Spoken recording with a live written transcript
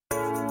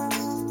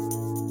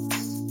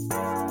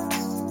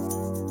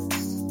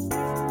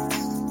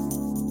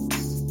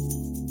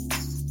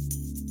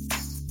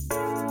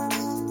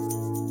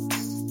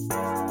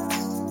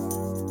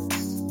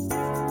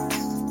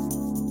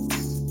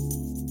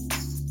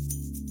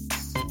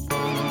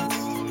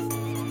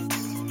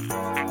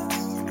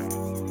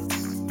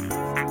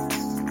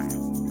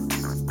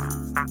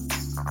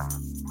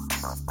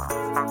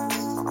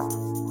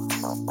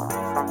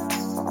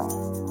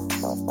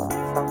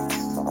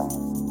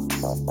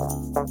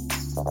Oh,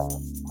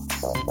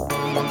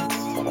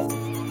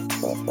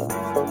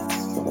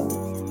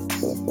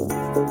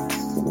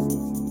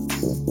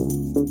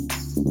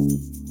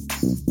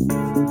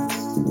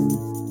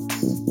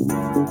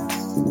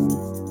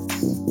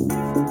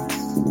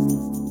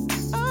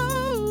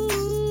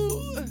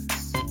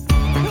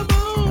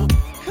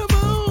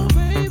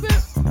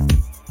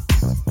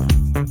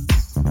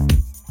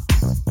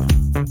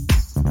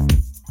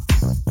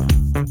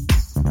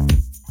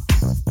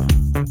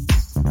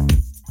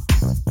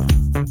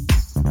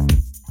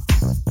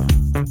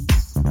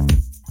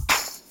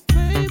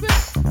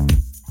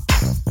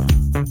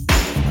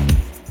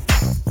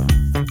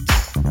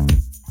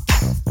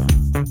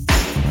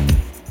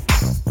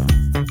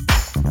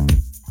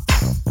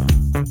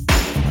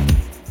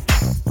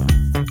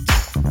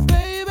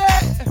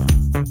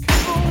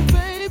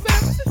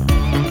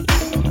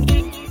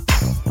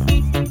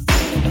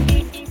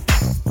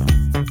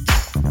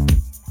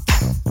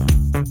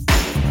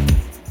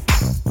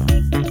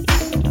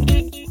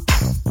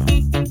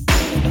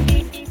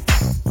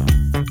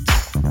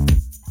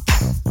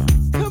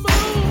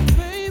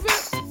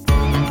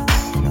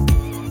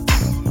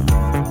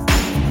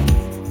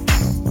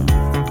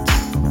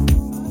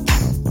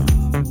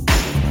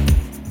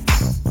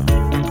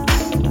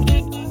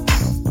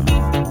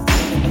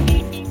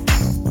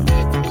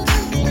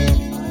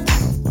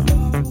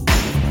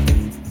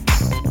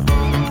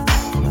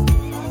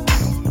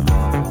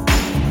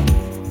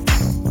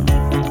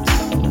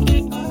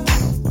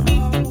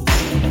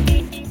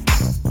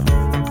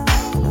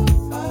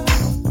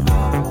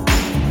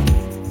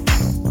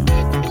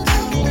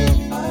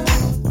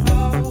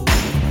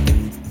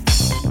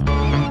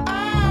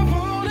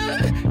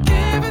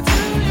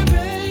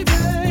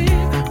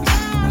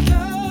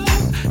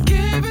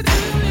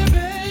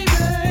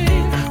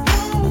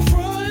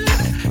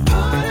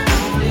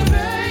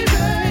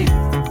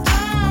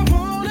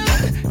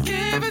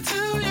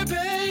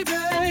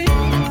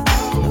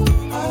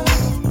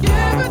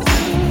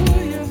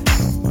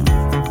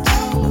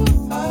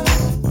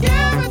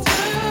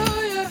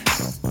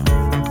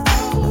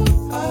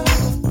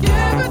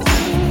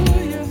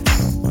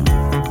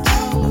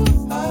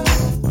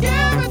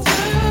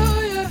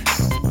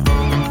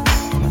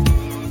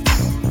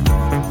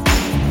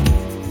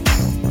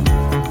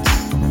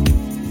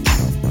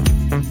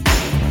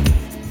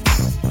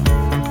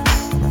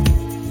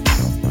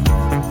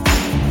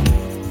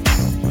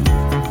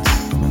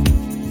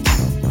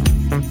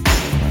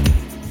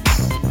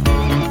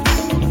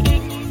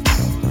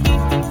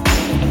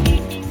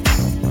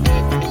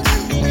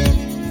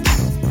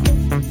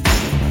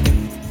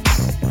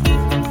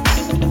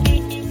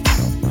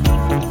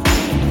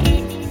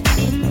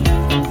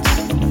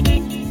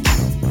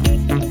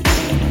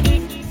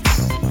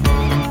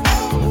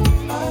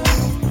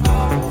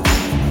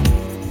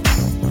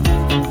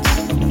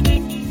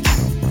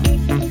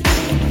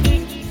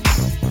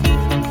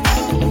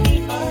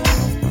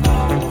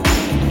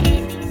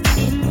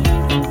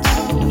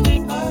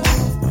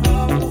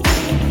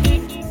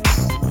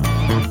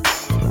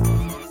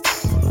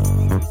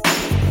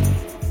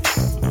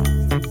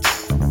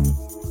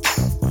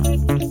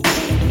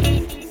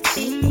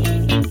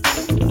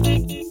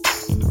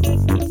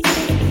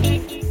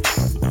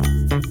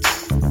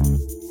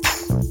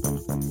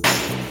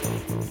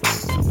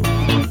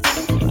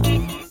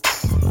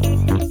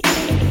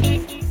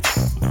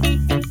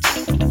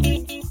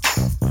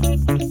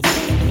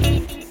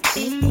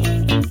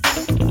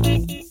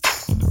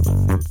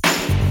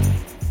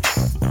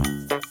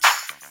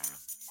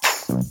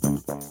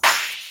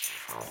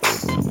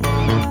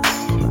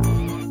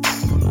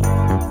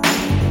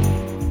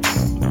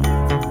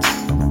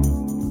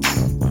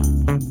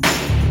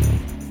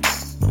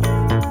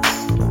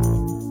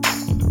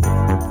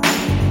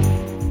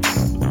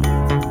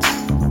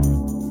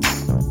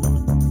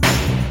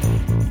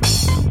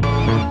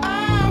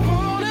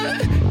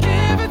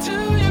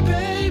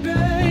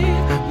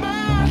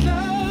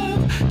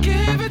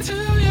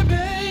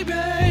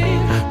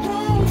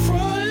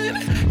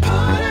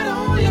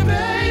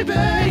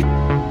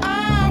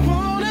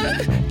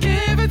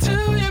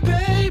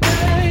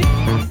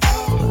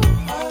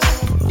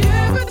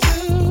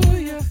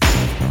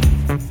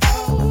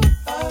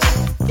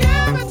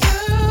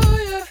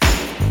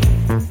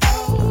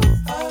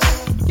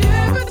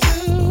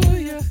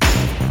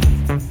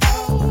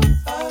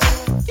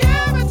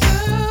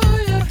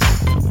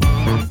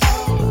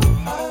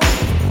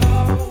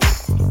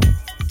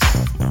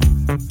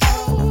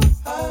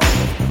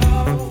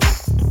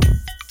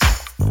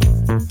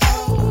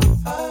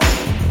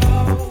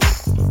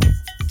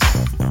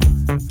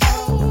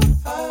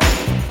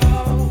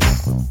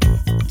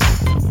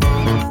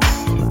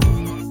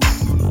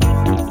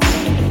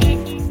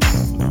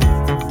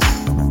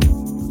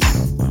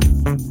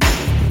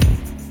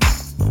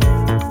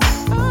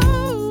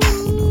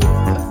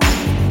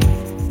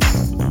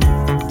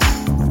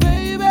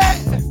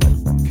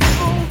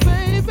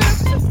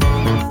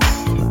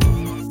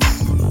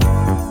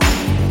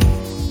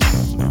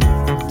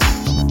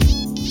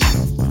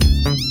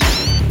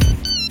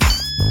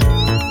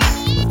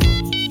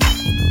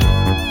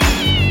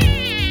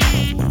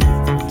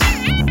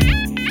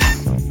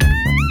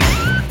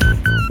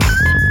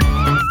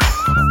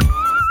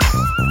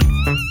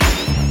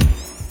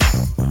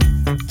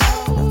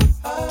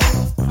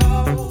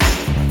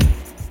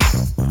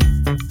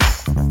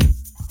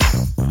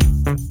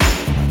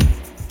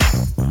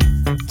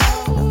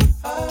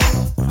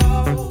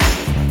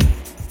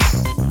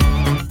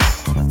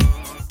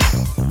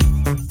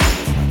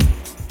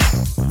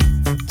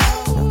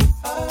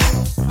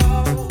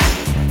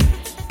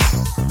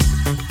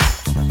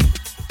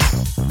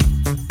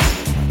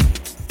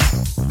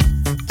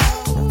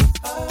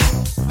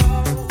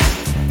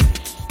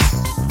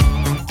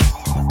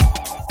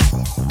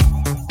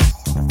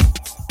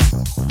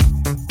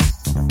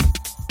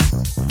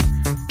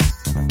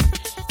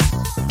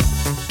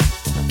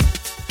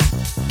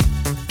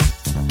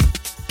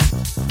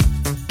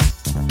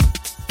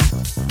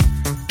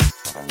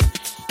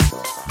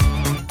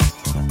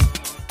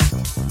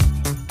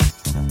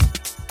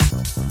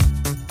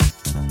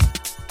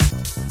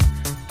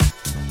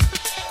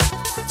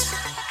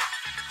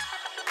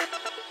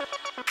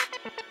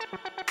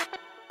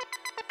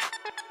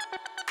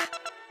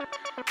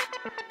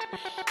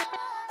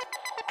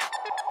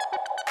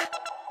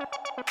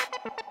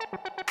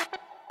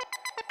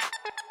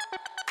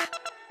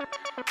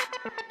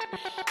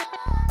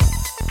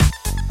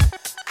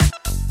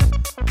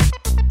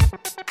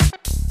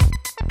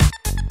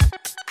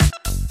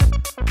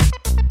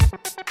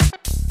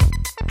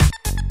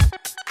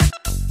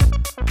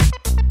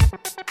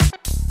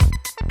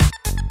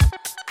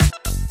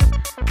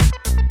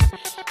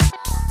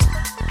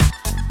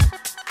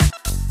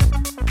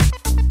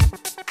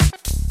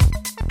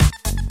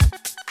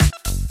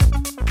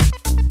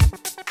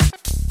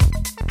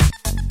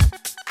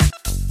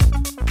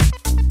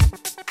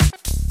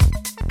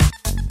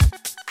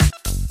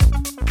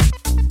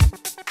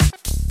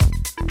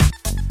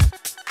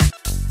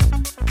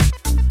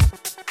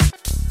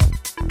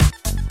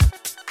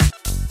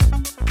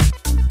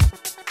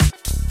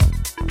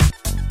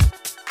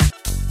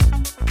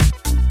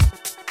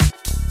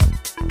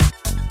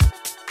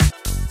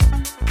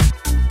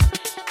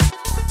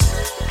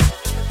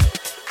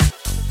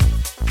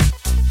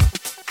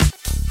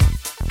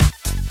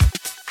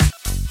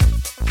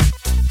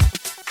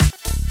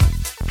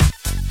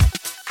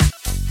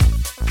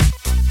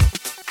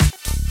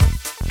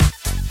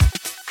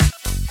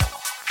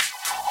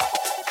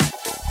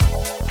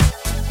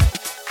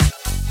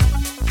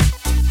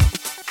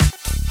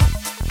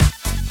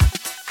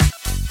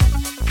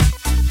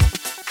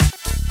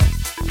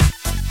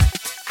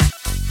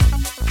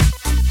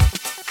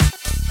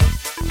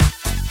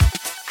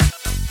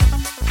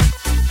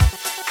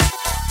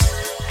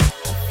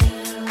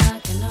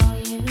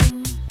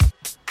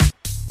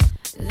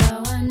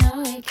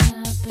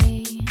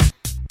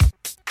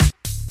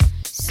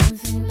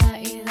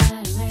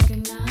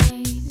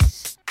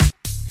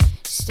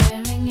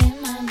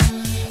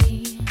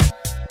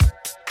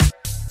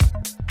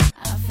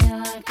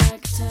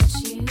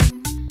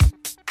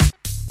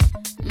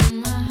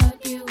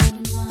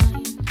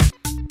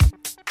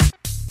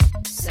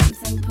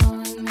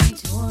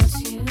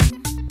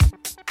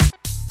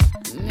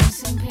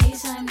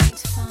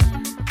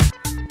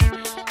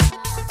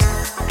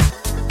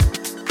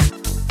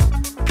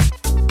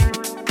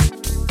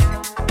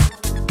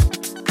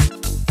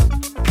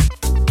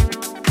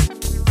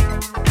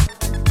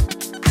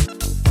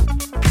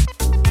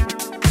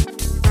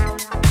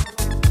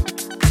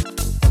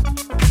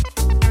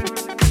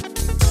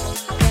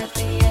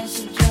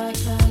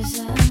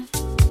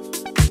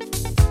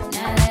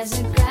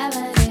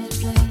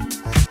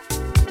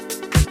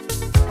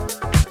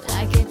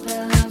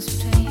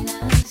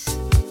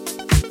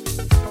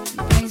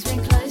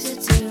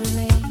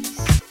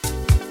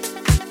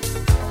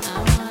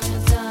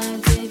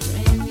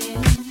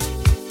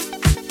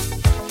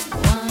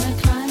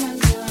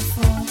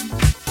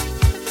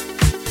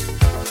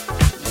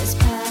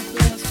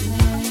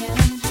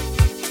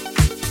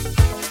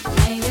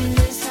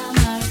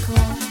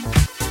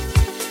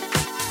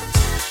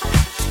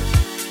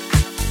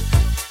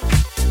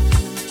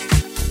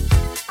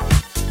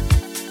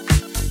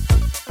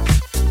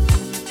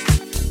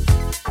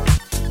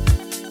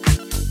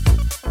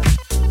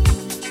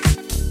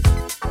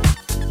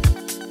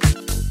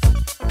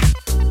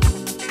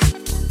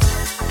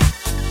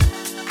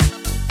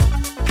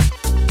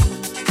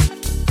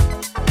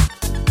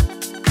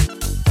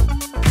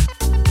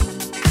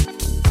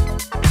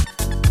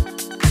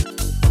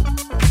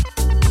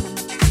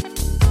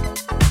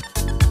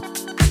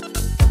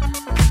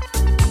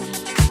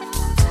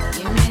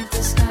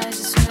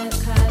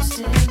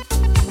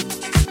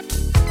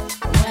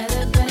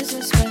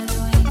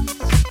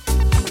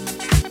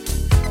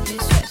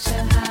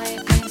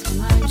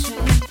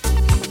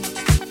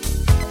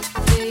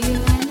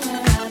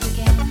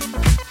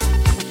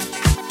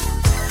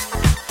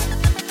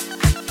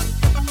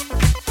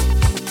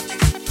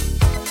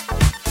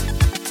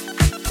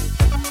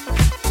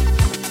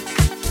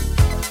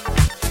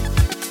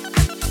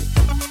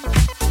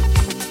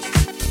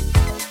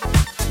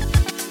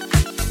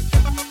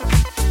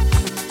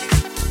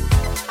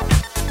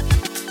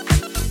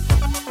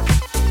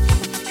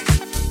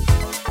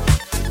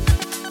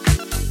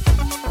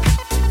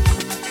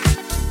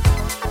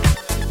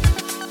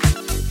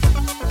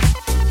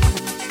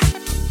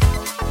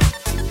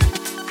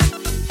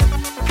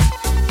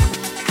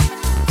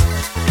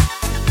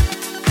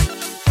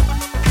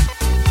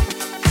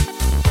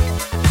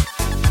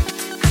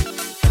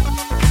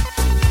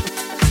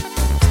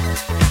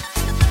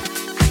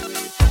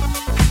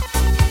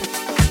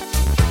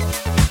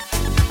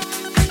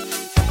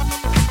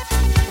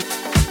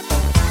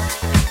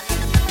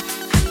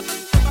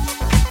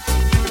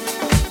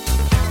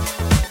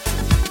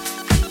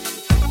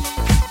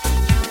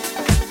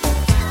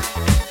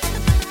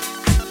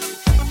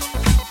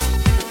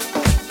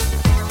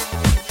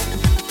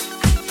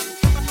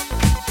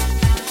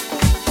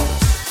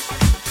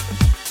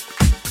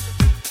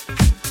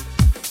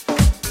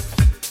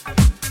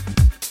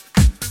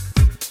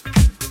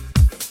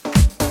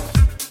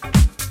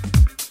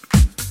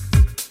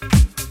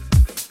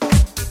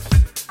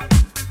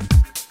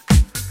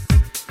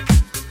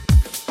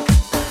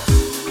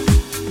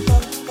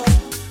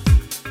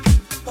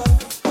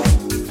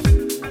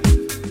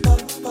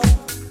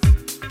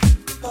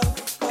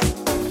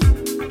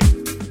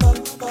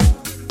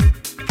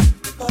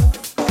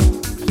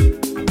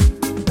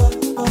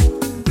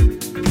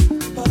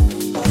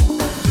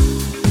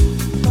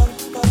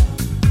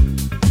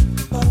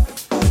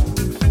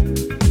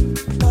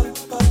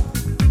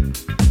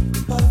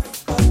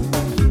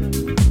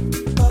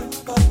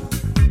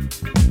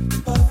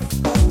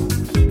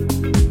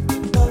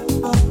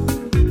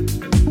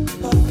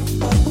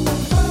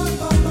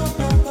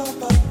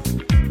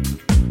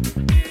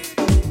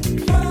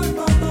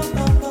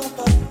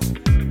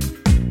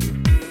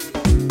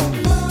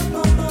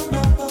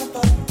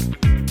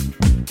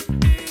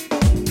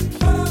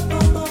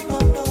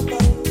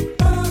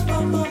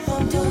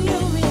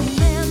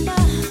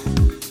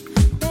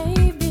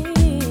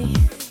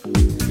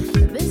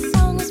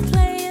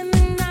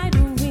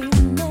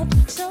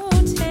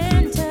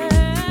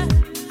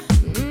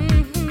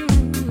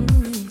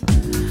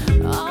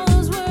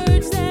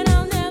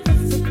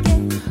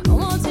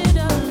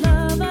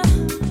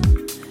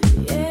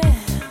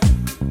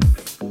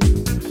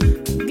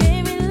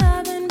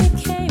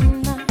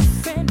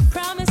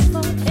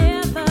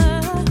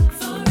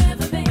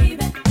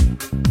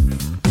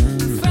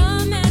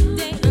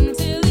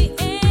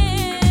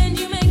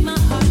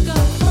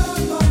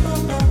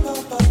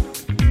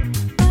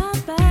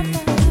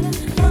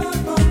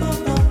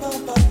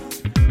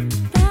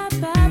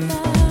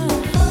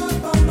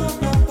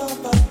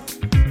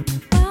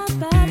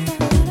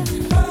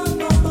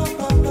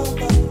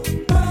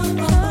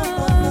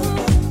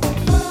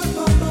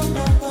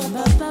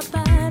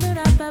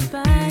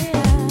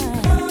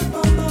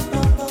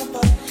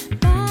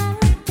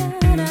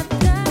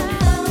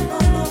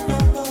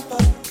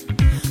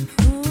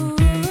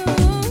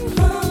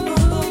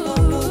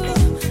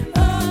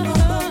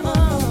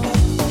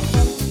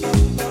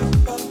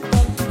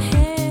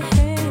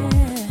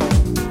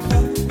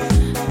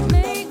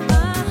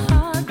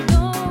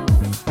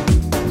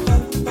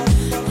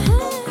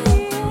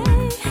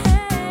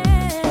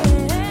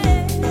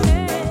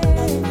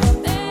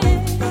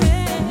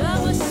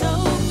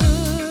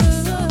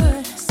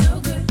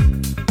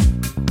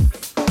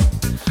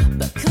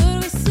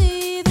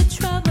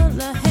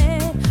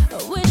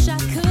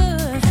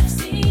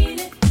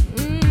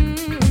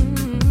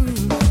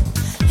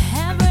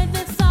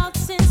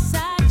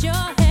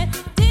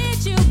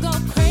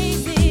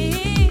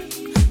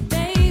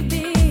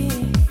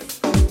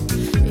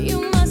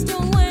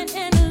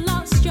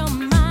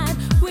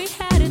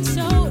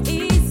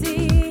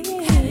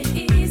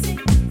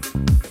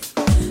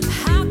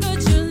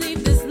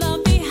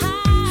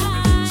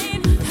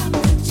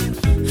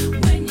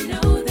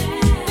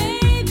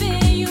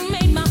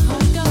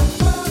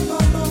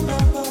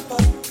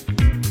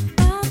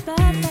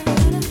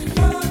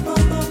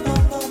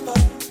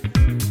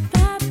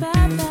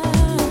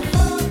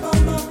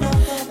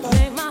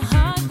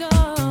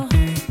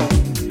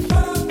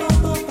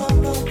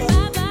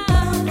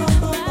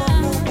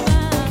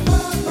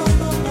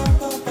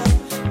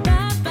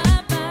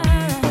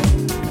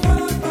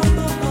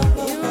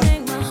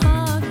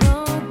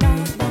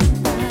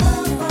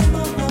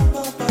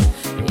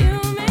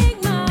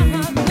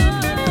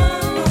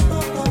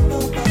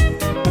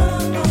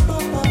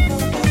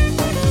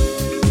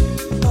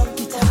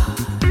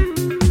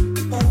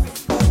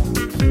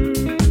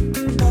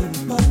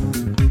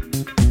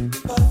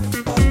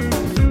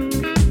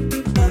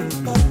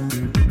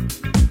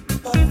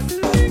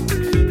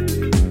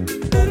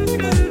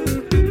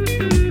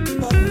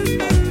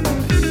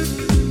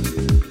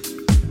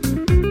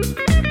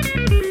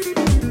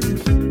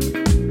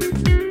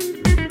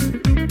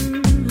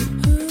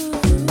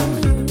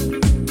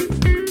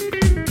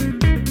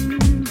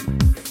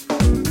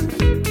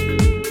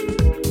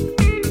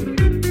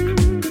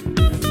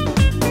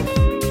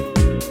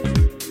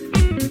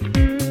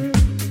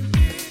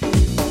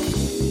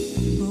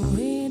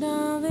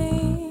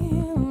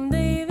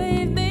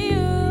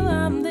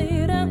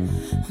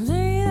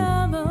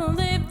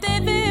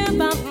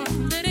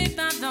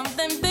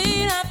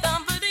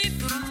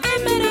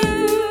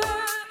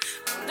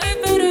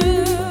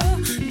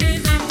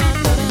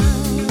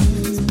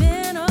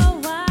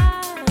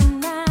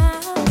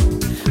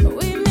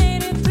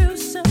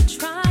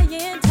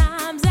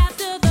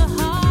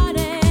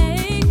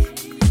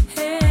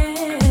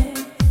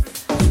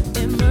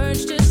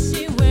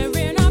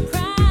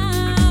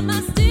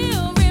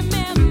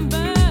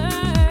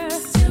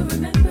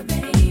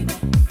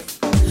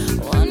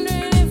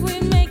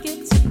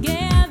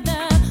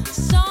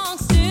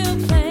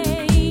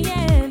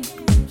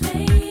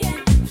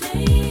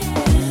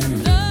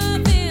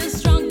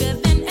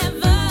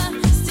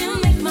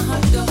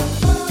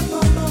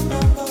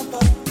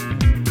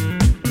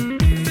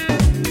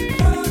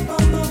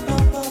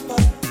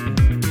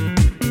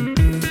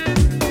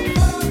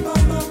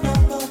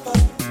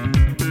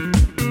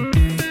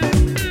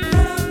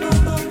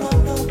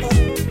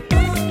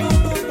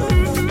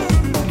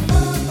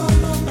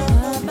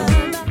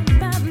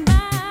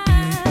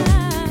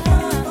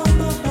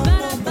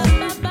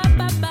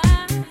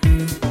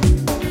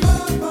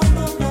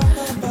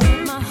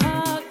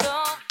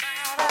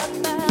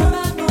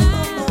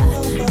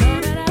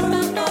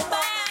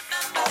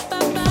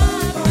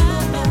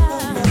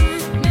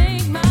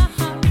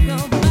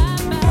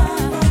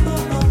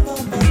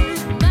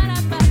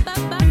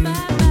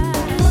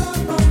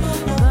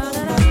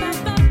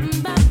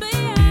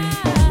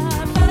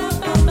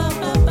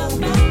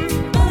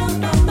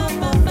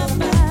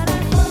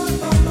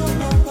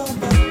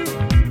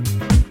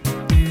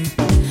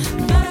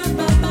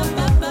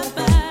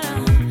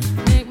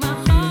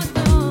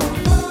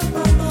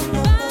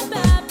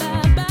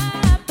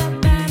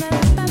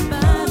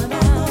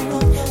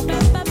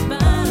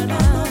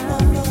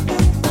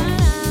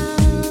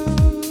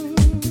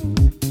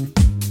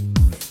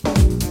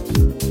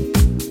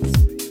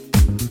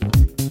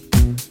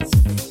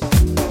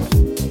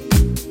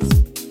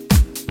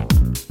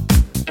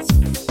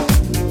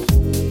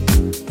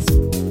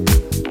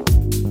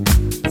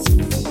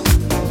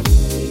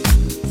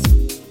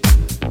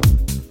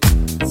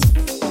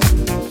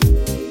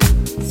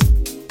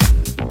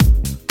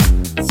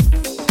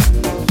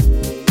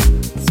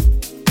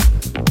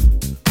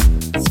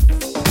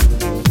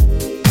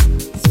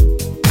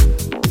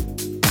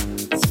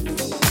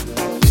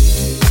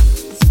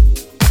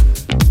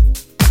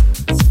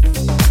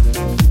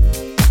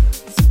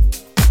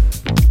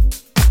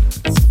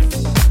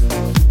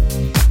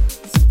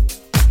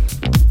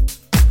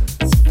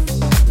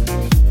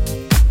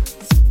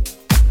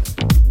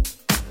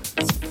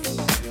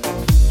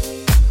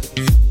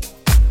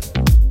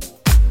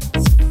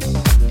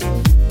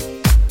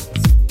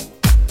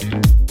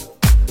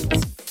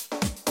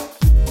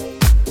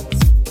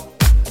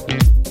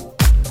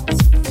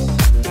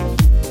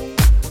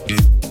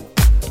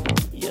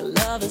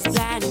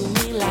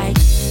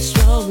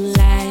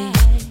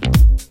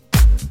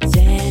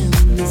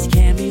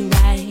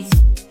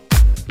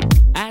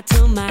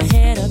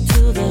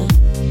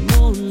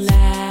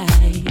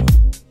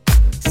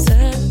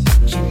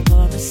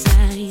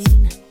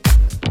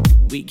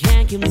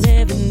 like I'm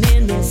living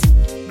in this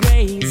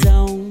gray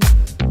zone.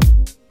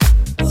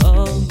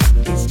 Oh,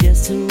 it's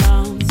just too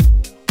wrong.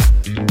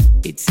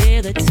 It's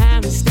here the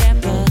time to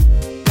step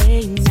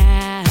away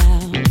now.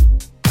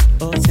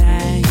 Oh,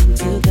 time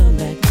to come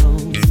back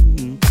home.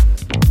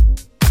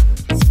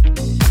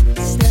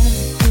 Stuck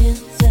in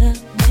the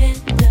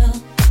middle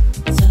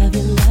of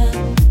your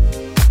love.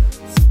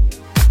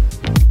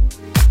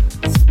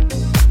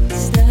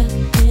 Stuck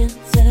in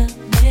the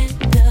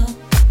middle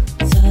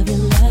of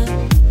your love.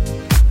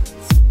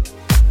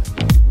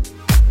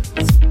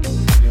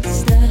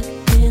 Stuck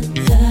in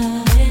the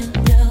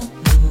middle of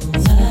your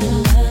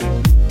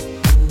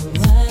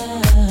love.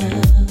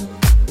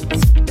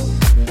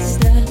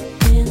 Stuck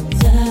in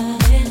the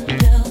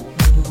middle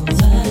of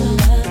your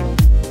love.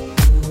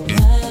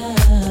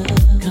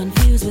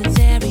 Confused with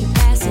every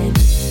passing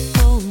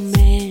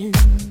moment.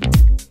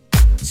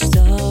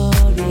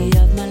 Story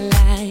of my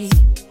life.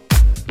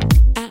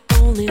 I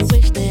only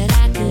wish that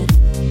I could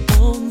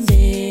own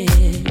it.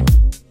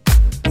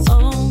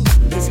 Own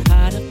this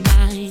heart of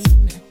mine.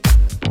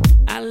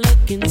 I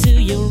look into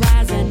your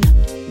eyes and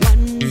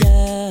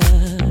wonder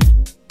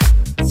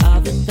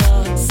all the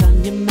thoughts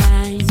on your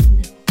mind.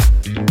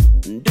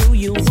 Do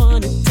you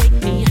wanna take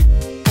me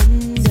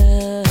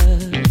under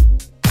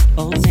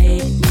or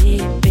make me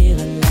feel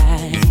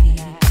alive?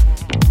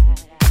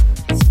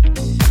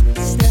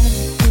 Stuck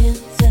in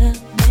the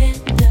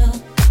middle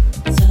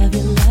of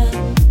your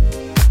love.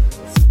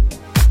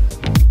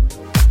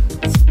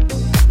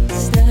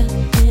 Stuck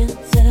in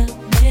the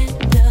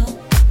middle of your love. Stuck in the middle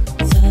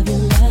of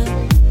your love.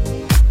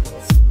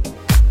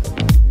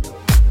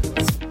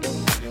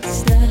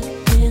 Stuck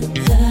in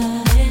the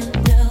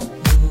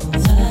middle of your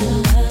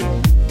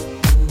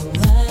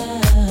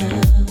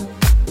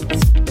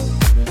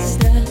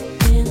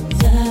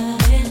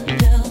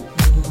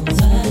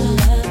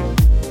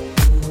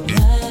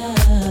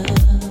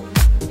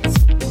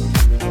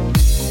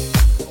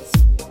love.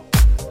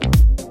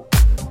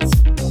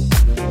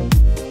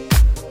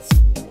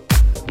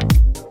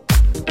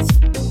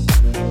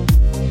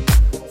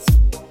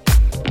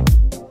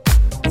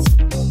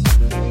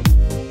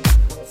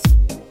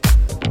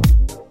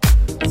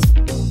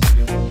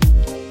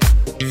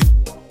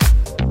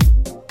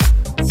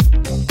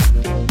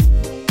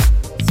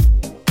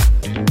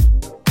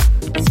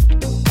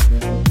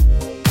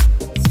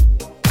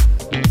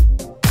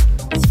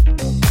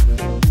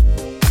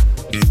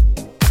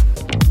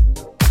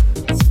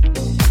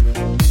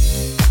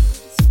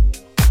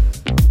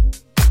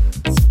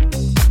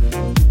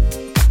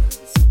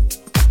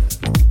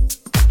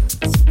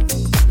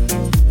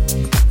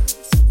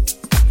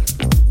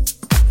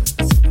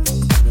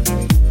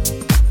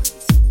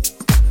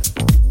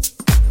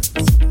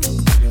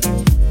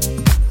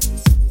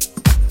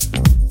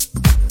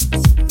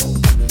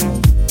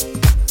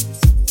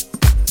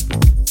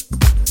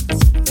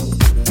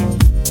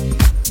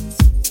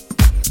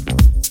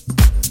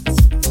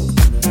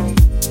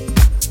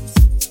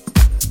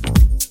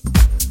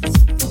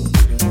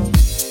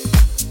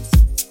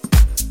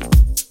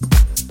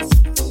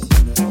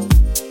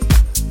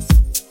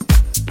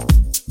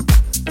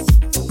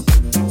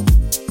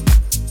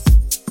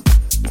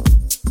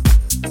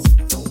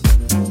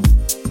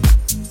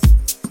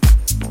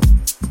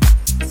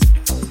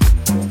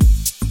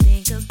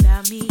 Think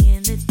about me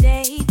in the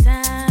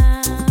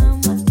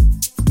daytime.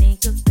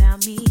 Think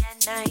about me at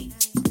night.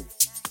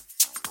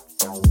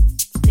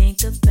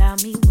 Think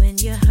about me when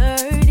you're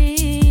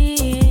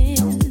hurting.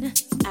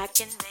 I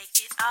can make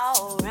it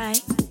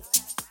alright.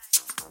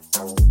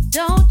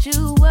 Don't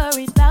you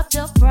worry about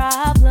your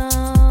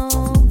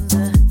problems.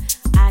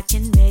 I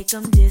can make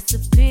them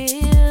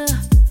disappear.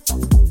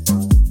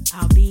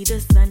 I'll be the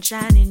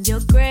sunshine in your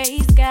gray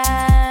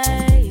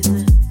skies.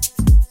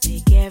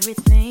 Make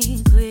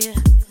everything clear.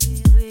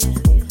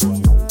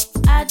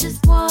 I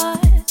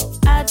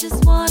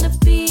just wanna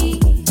be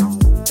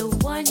the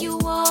one you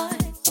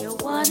want, your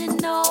one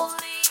and only.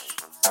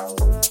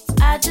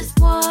 I just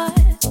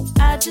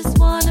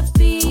wanna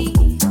be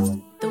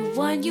the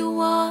one you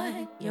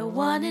want, your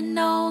one and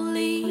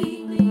only.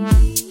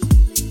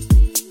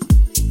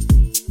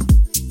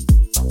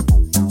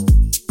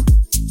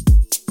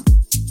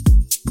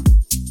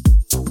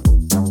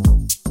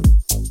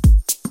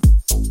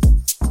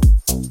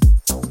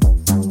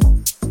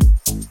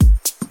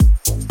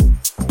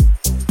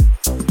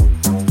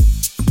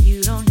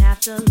 You don't have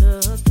to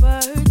look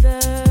further.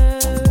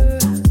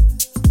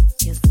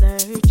 Your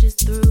search is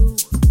through.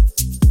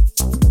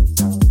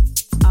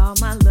 All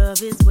my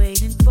love is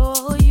waiting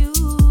for you.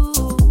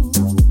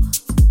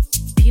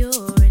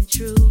 Pure and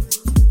true.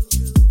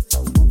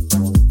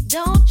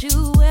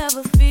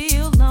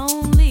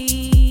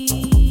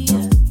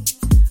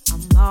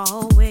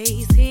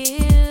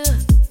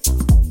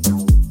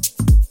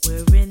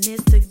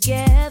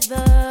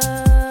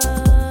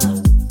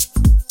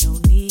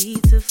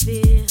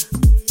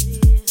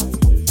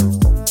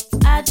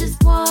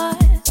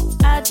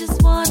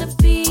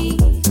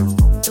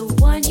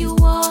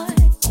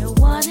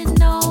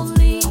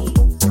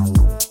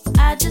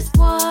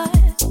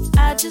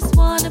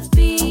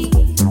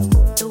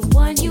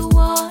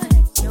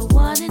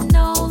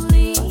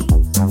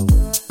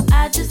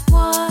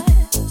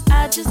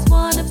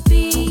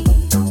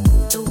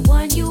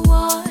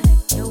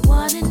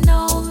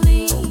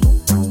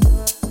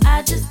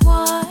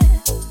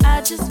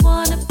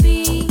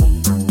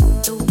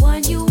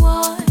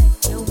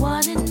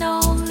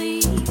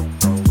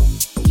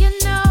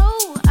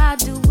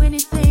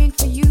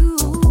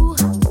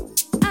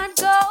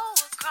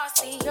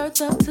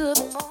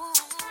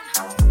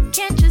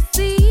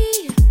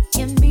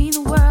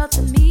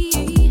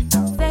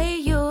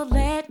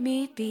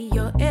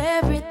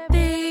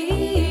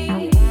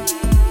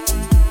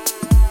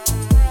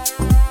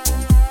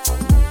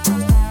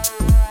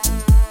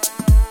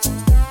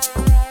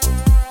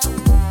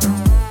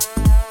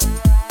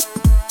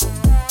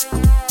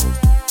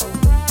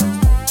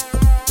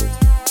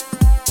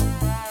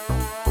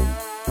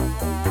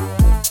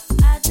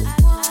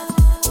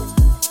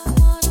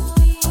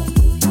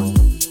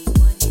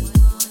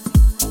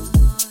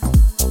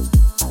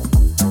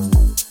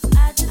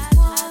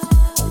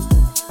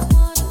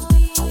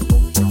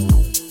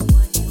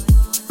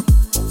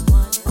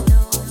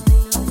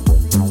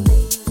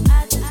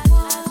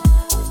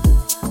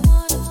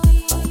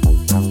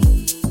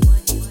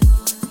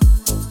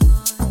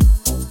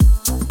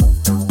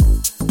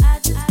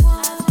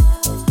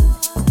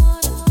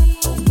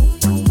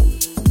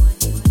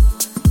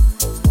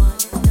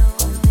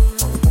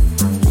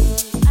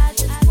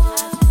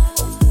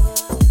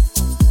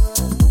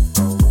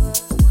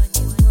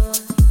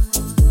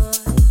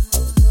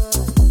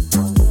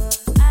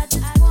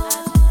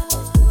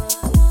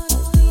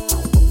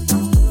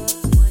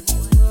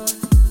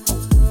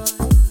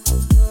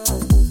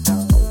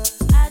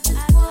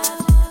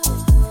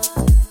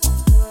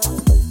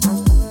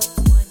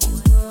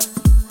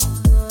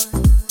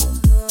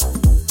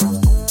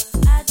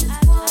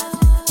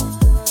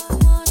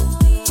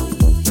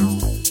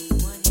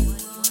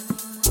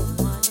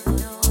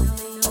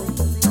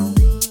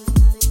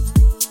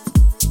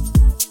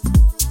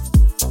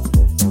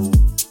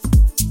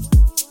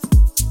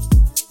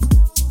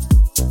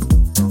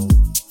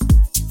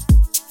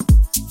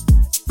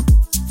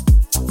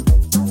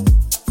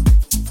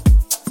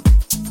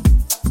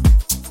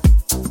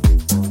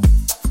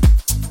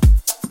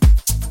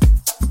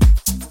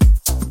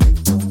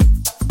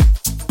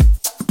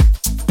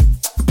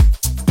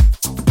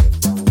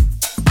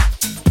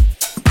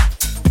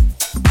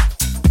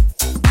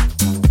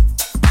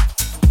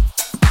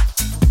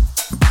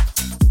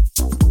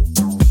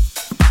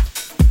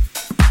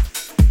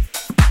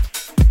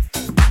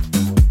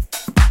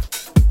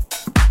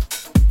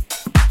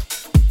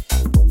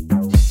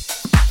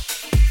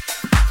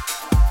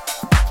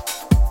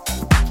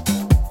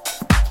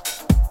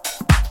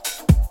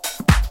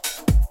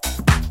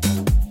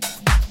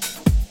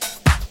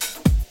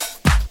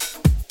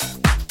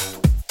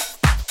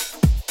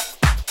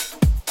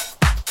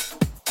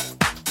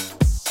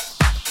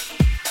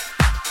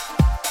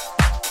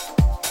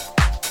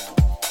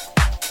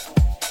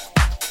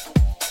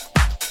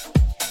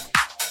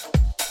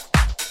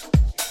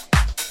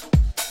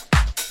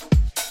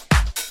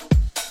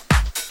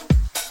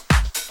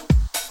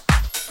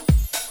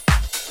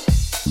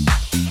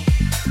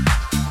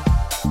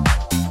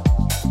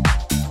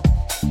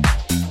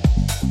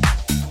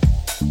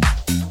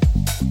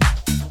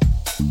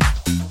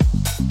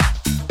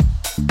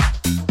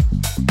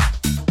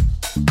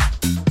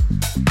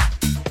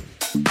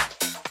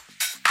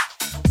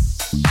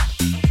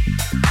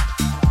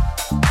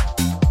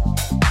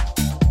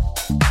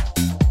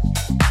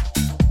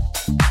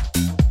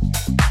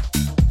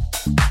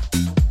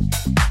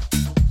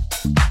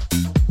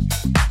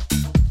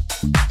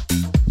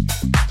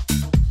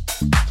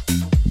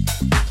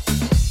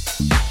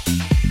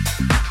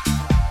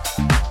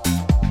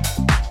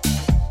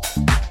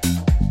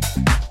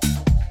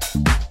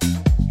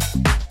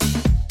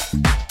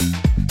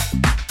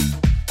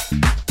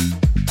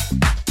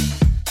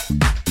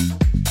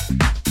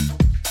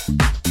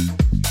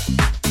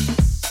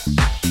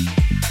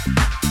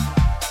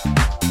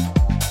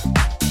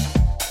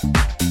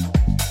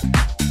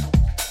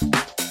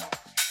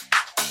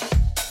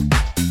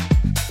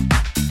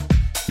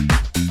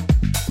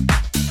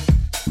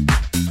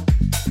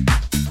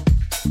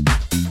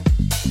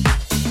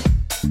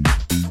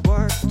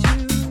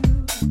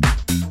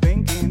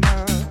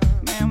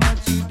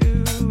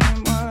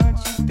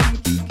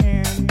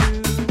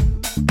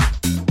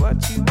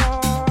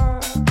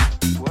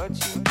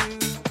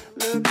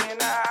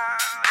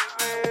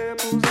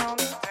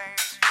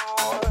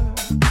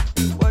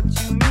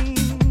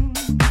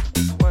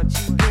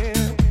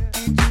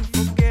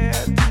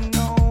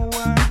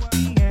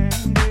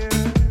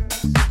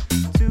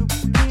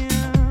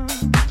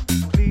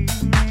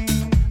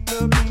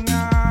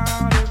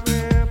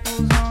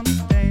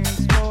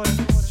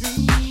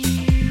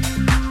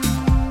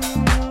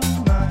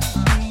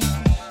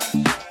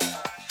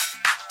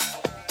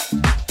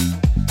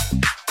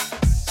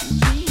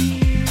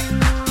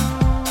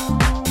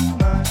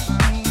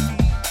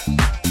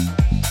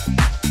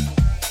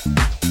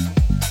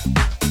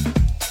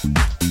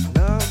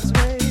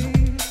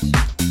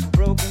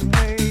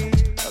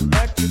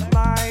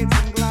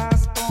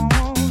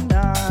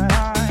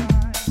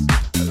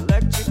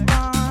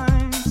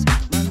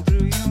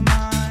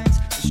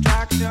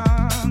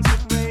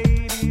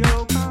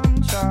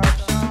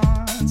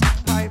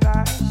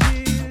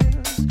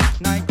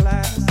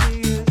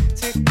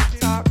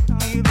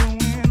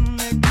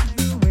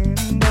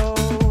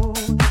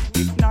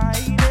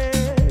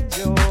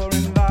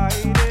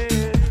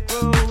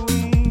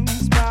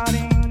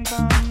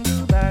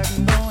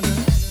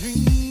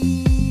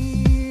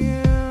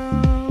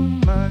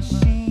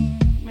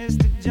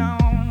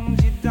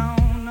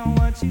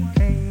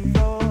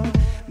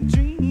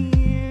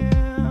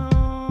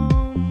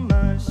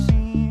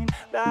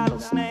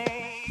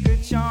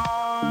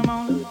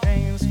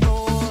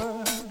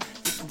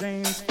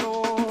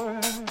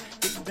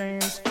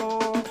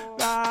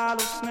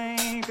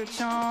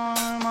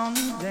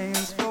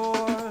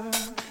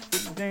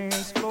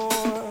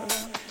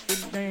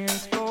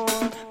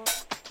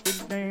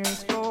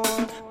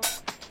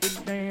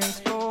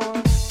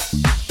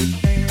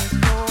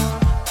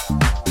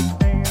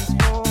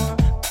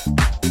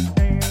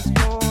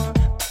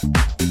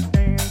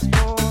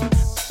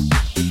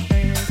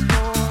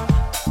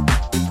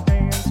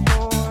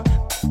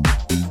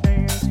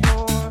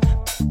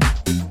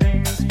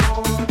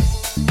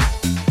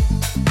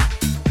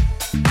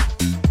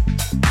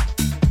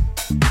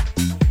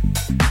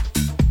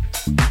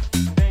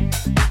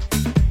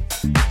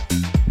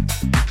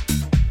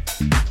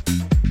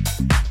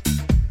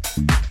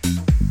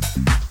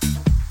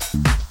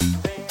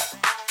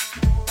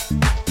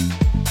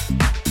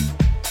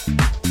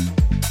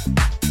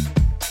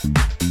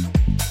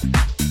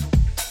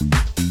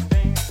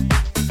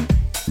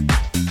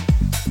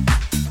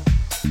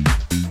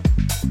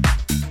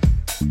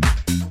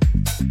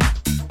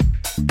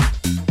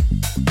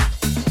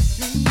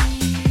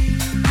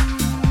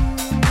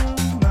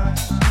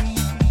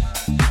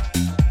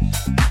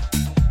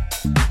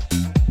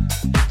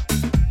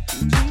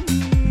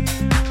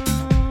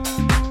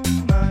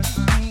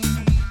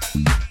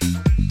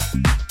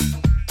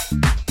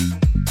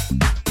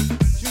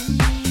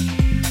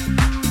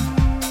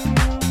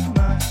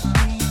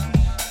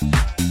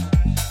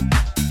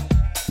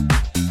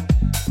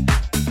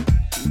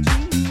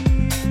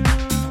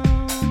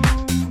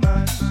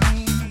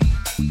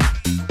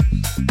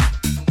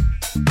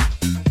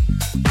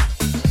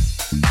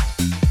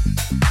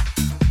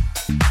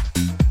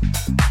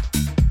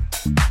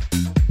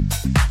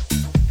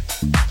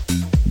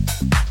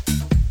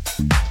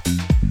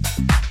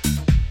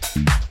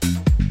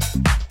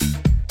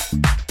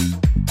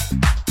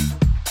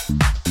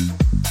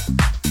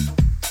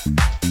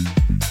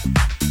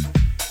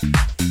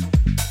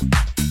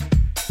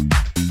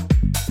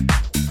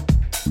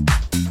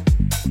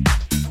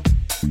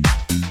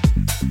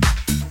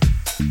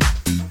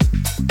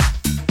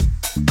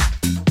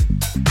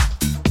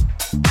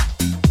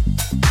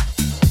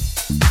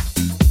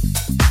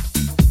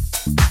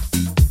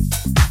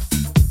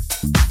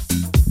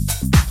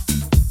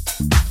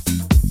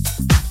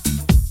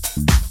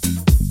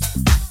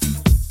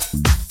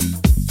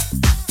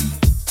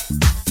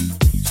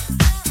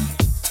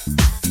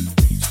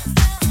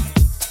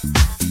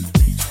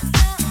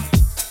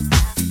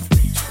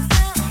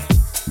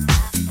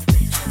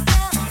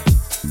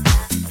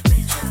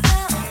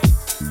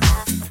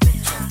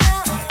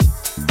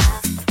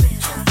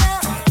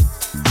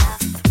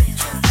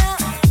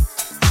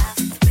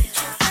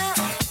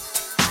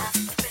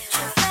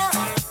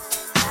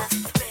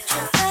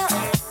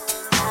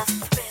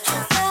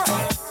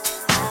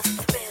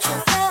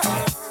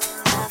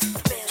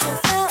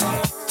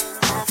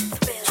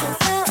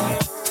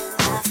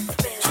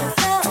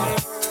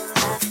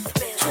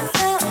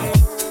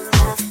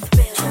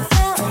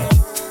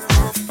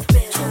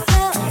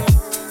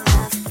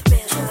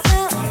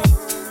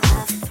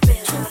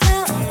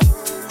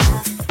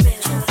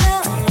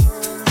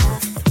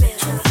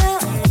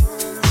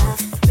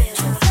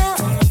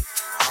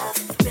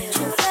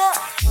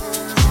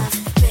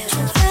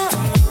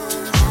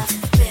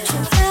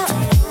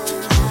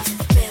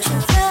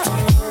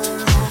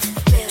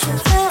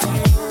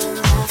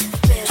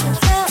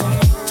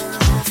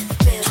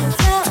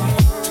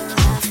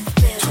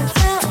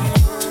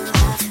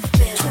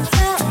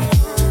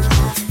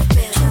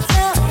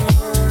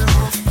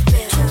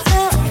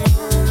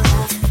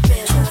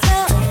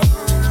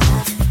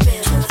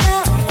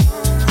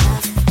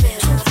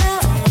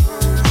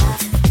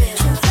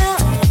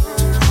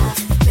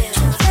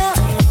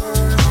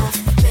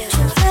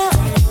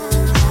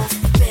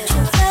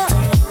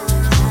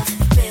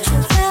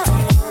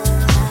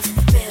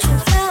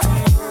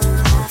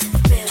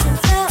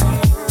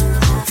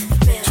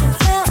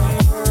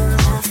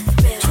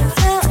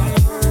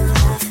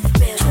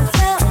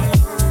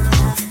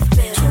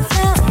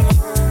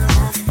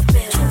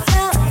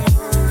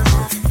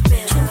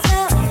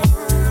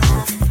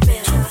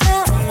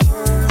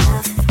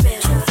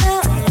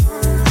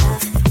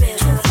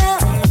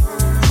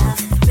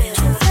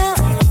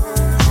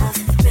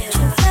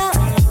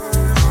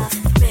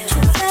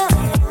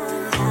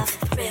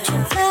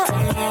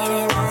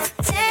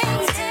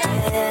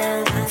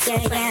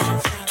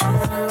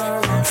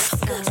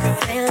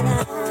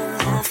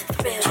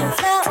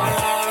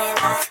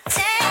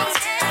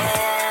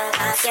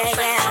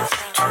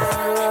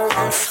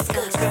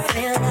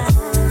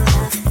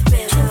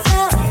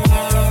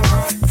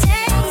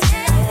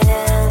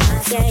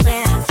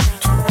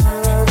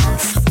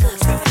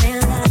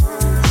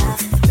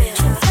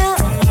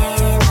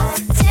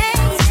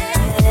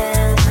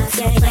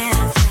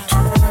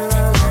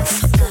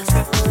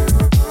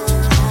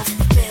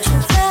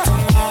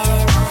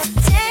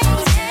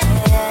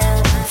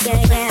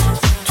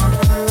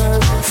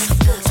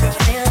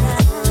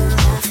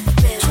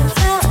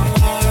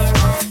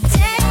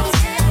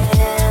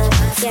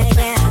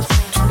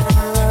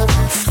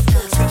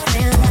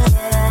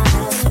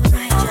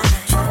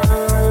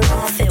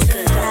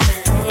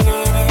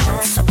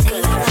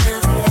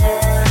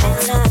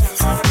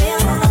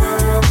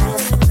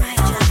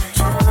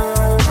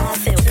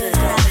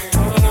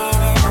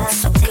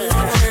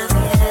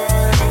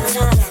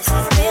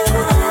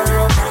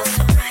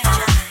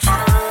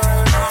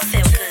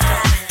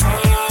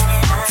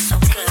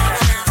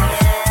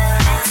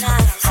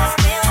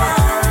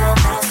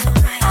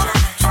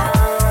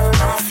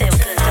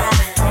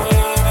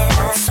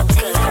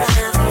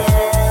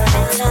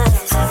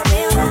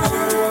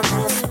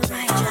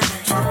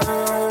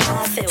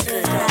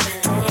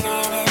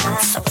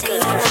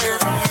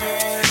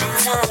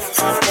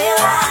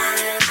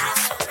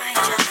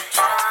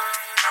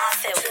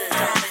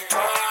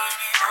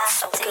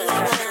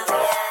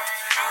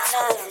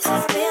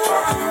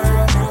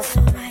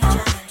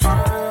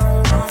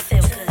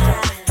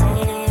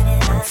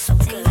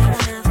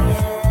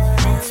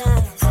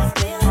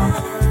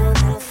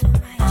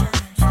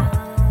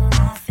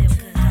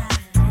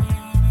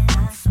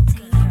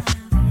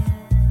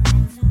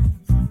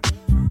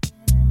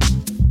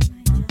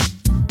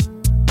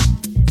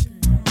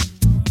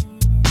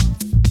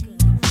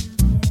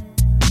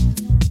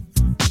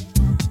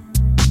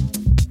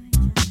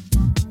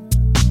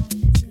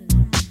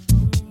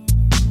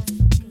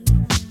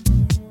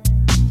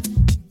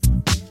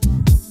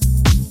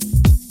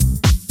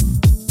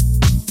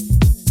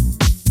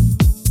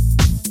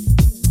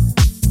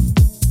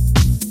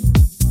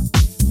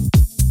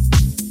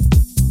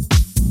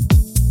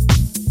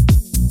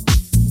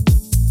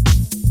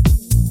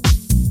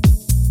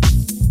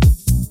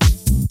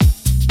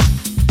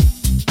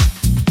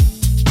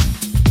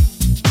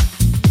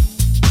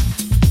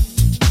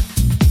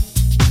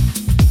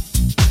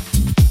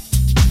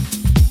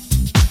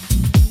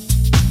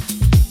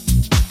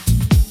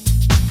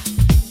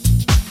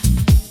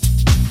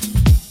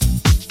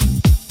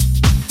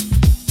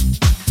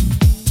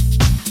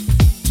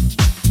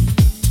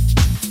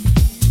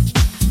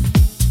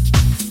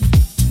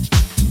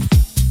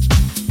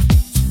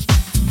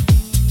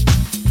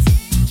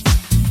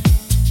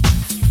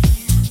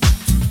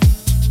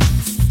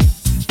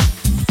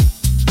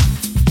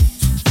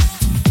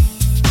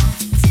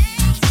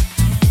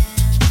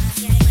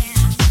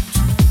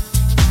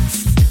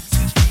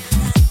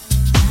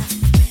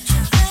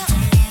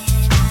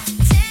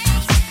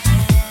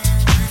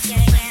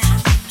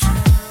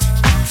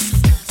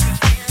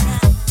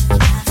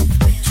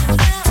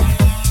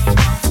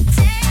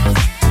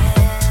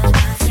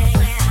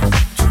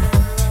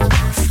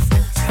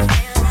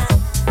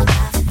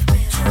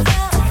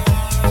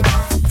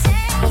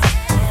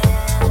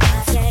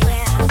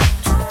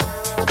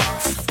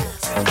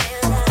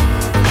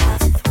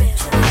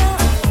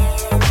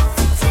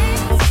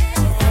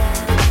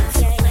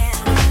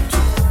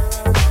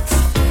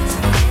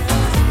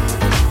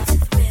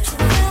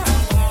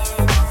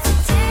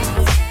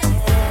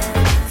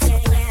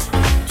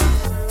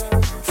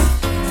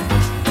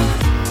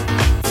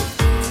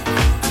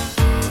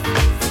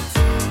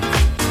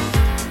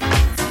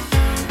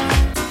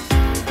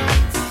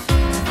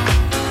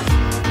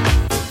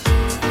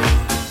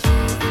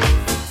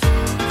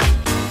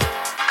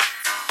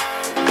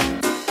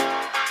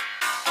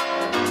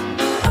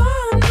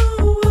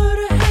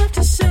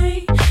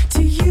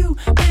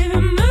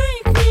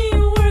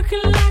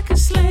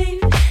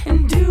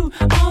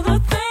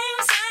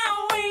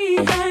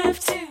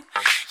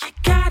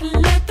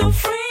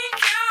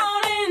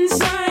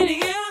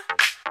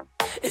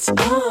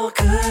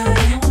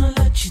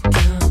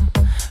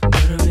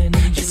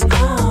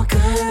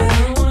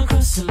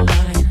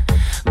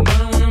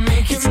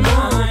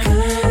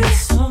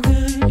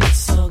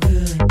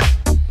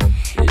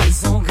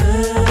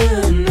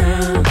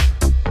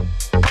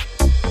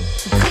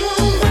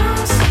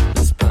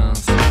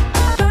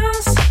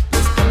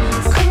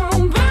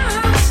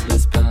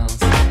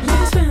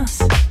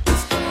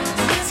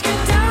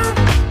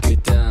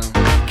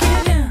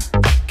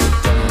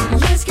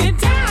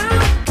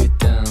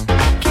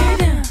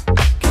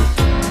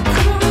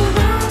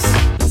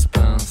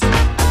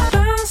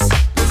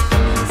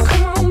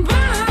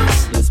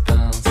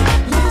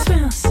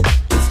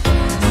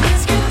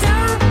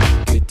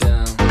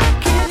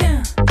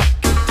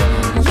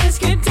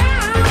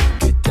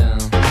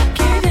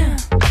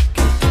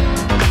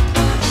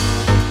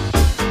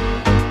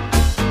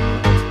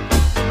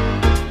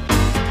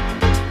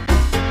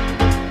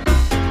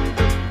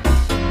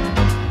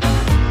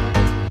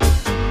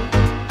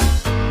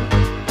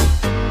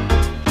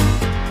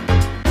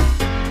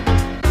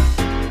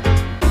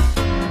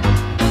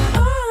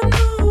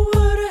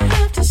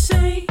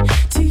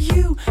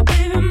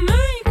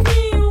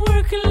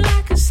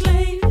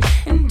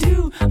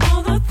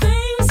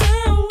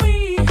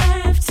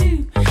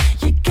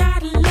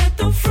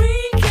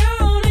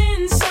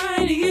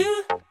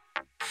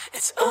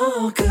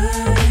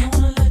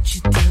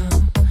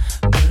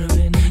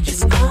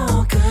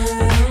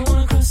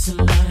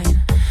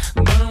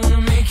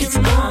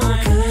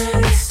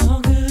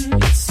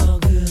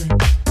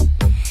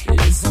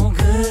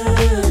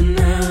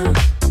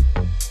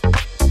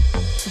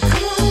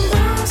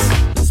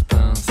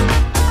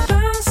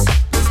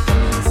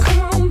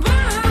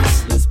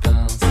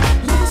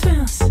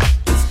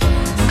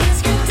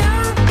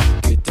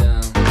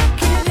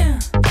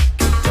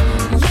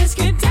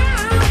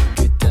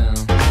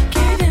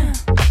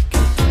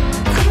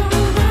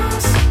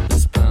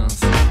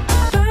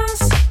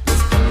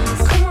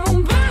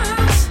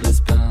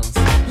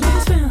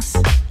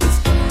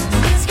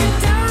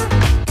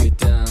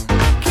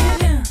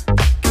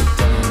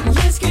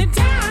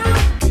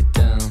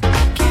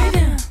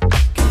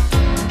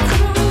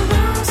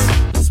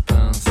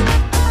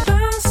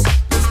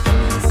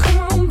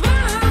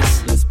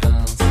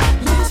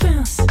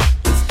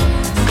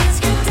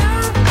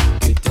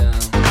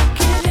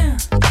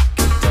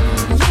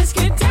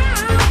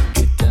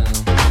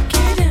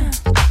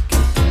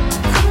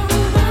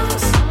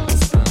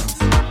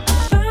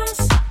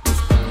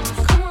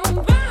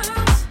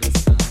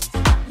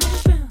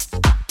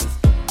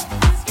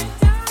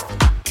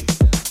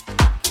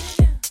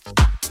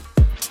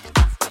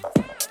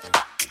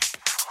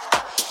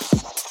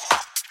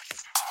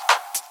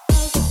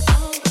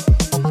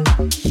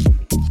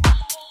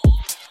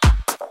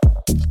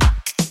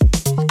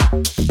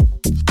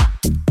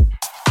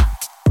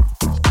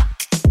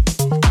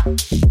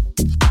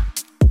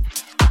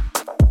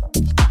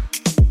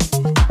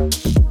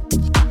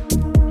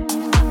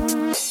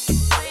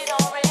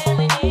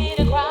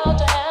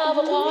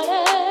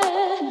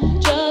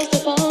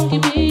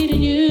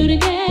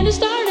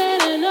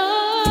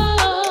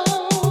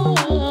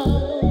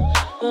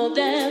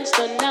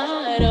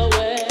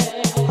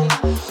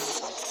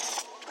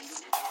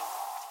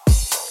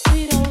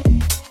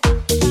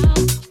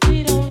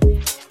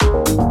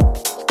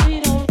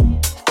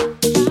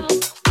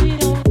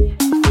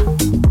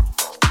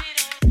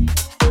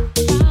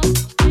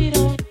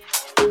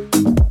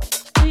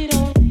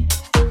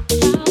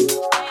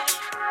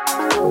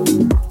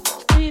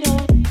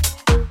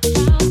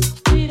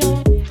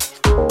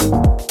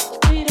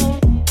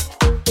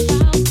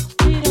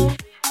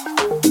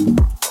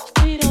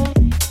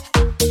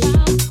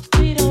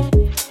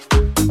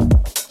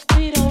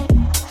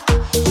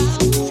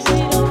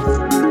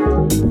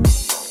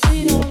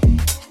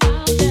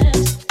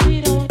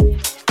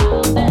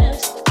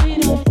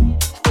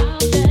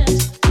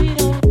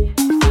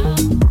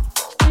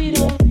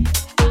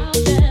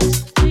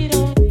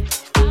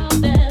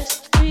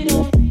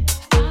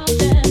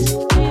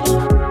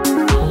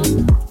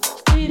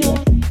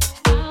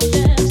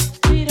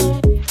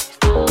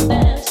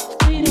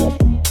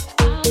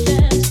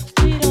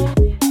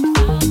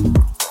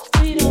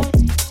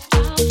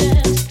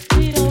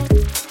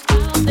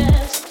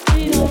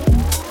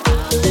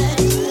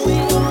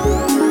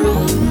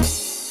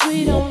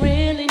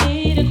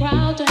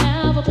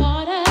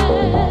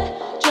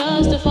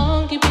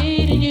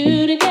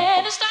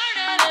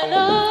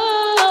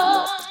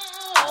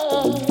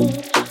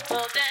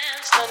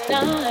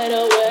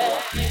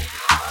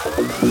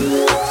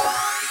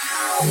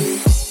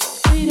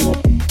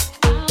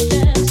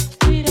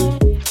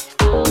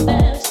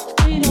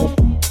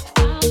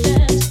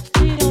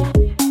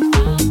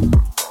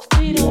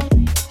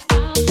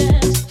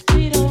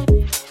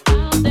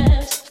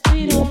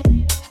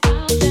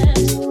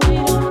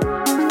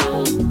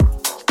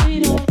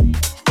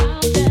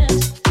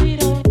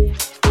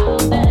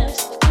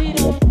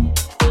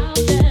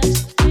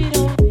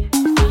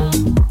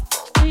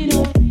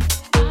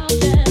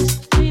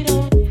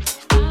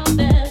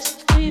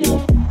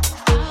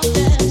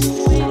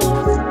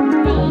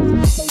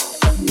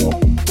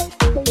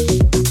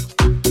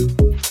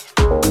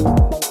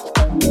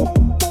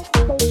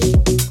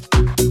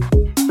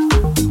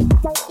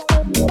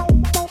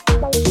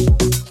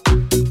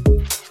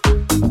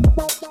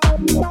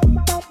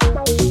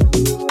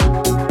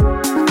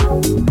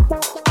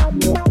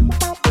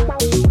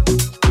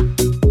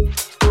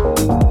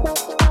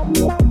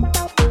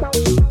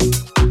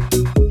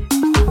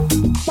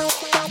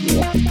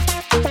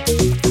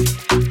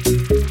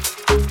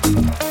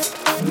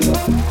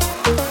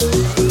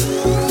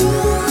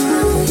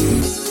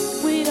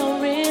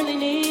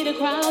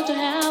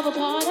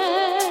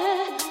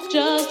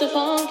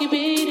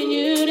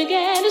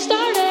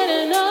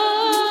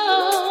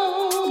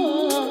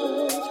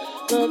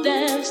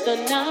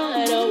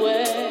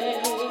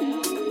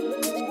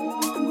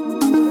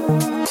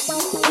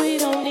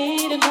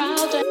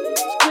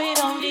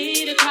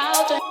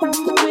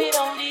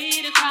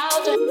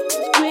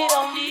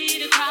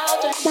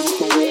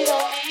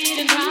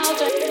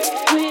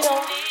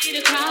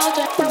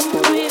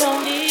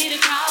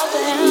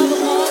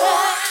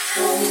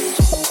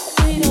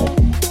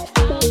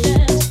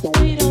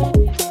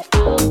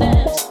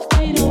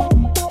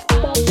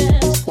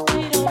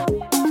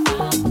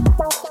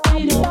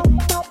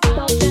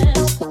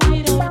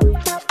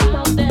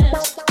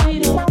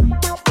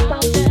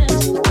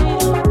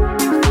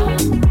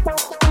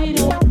 We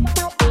don't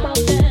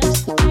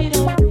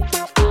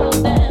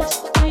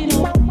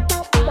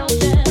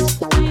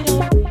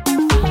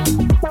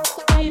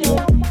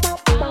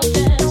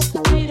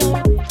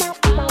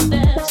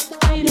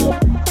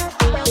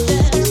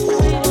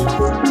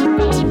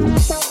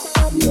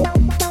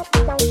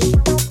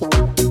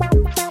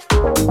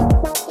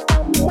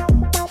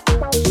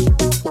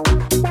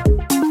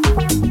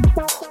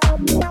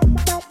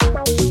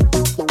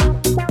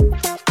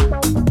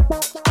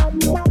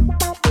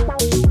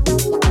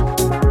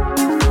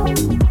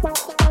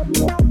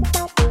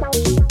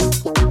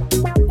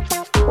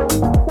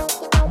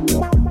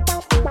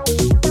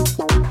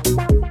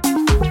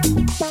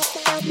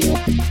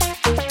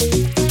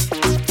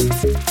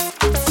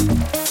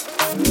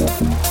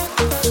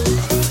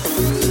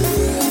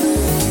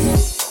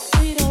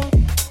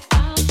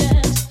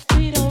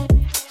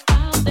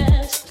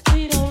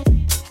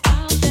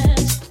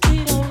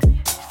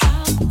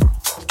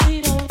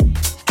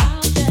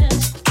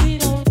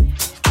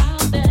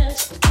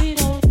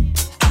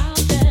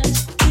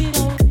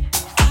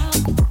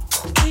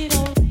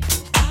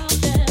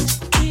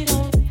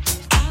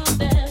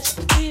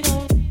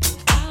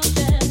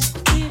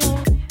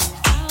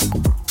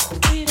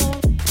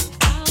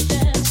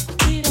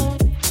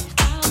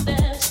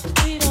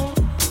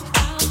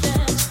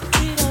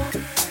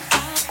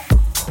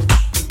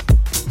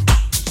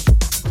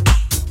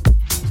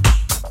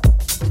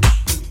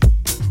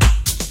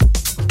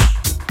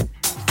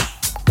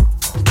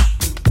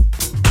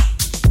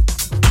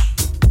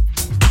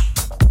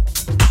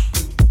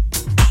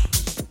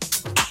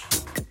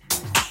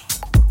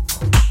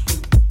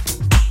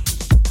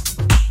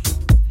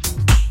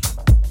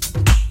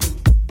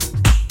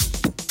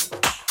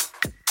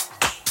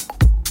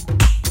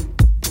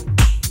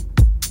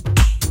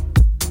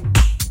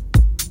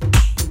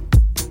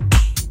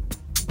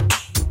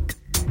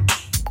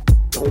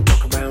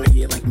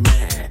like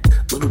mad.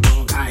 Little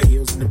dog, high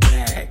heels in the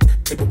bag.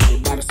 Capable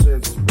by the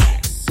service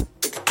racks.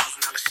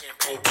 $50,000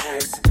 champagne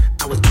tax.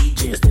 I was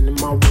DJing, spinning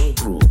my room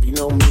groove. You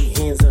know me,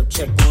 hands up,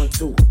 check 1,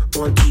 2.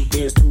 1, 2,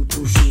 dance, 2,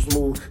 2, shoes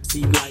move.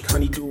 See you like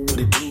honey, do what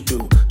it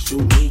do.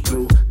 Shoot me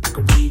through, I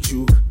can read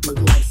you. Look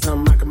like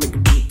something I can make a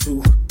beat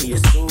to. Be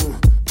it soon,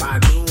 by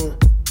noon.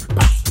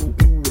 About to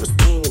scoop you with a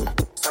spoon.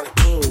 Sonic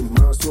boom,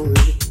 monsoon,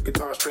 nigga.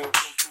 Guitar string,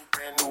 two,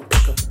 brand new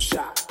pickup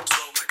shot.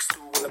 Slow like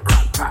stew in a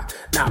crock pot.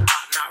 Not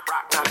pop, not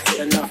rock, not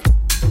hit enough.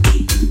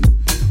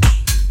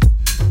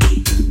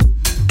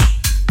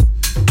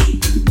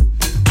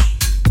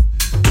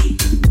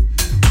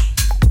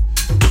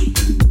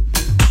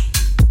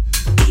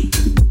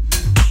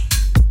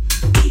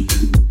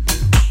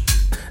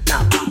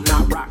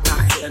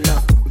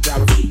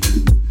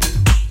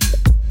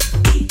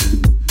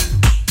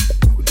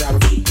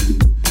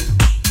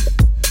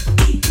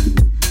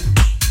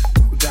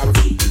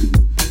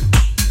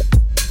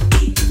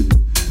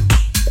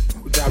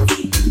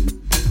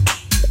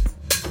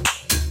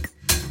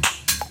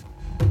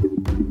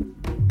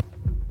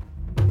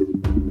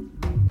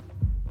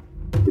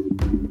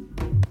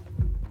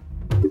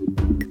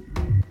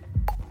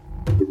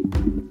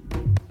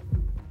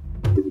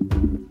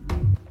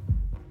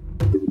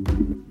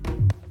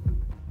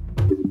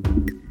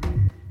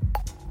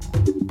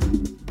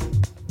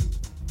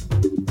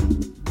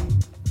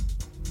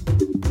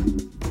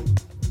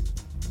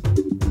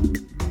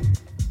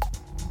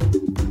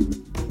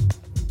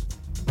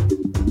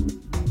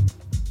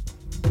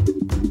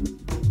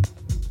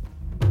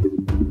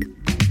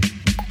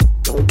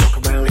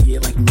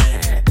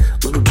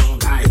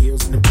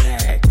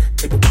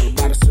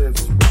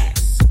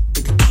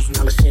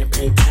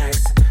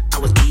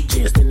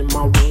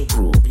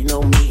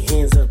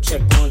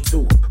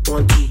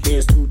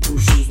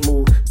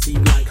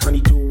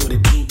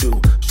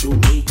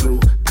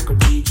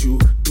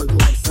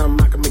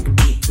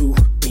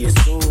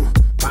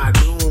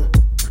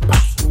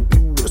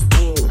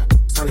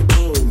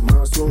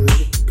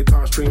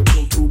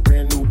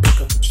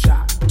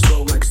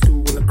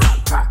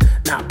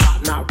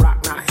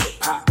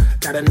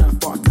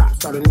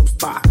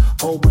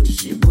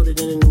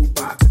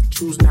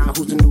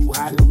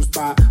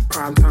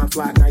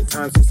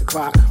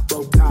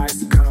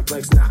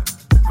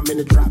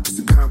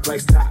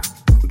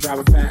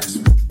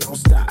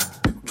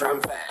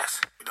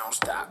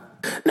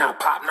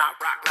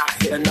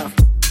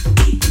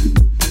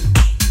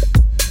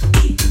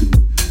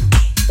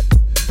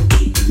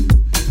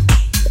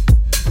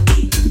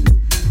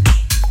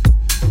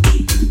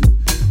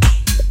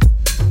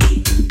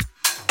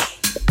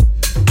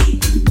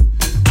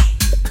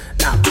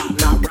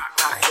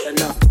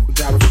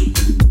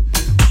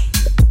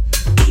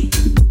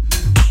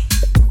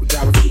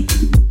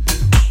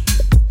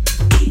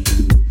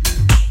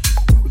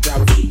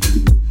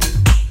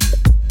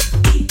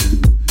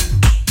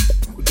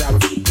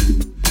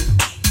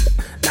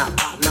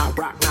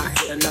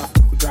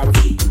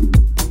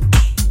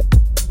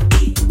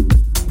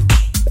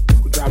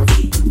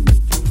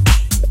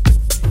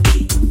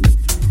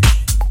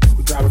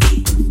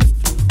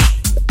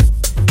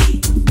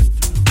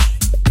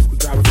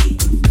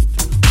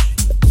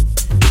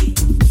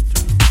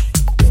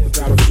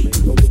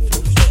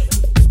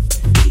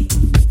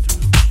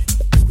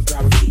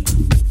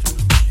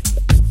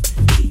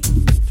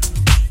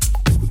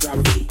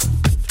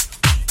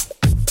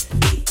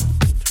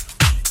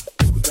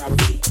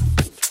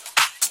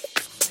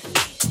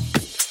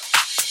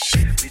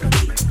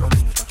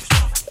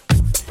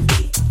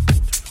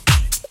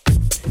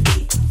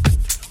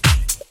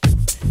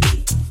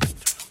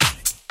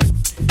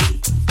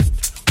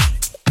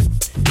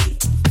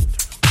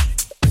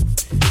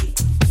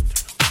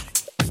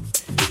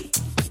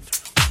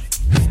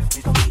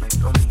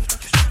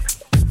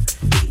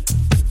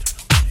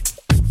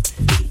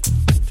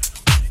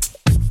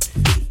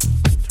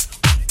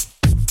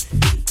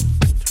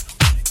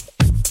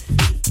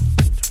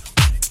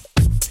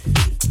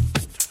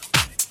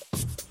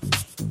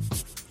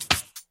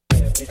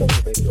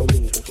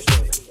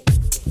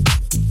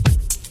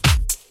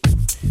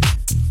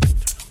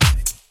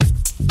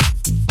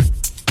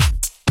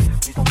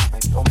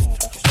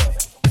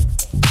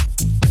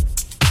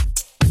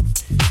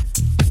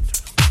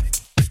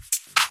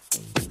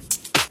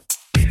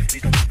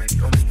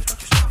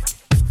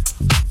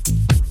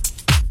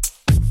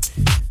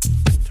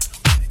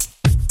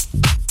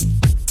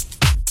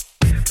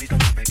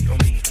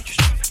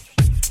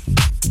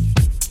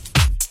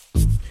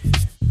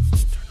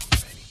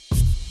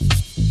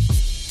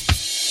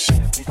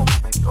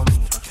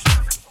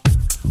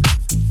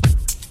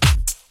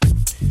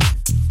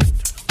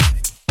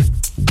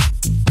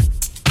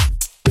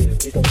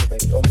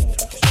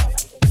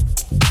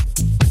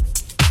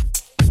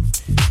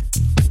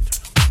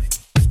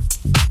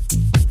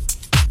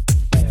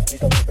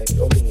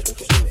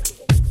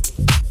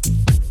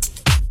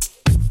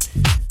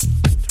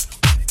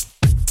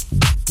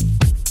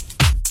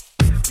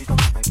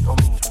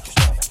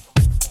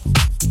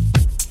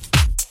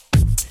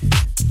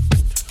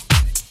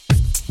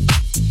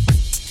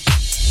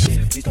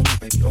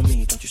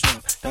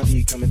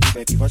 coming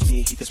through, baby, watch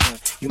me heat the spot.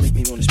 You make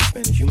me wanna speak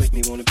Spanish, you make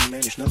me wanna be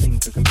managed. Nothing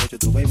to compare to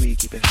the way we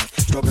keep it hot.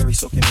 Strawberry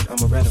soaking it,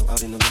 I'm a rattle out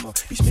in the limo.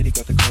 Be Smitty,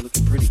 got the car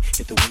looking pretty.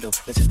 Hit the window,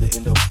 let's hit the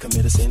endo.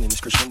 Commit a sin in this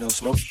crescendo.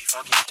 Smoky,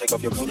 foggy, take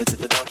off your coat, let's hit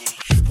the doggy.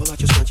 Pull out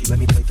your scrunchie,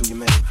 let me play through your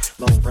mane.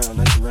 Long brown,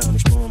 nice and round,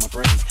 exploring my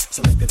brains.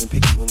 Selective and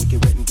picky when we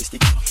get wet and get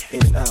sticky.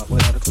 In and out,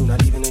 without a clue,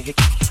 not even a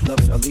hickey. Love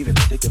it or leave it,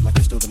 addicted like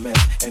crystal the meth.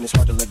 And it's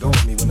hard to let go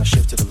of me when I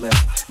shift to the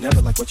left.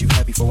 Never like what you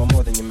had before, I'm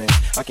more than your man.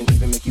 I can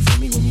even make you feel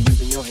me when you're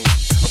using your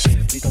hands. Okay,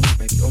 please don't leave,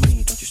 baby, oh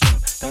me, don't you stop.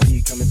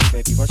 Daddy coming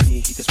through, baby, watch me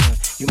heat the spot.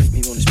 You make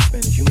me wanna speak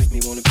Spanish, you make me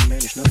wanna be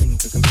managed. Nothing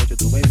to compare to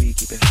the way we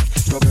keep it hot.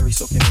 Strawberry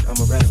soaking it, I'm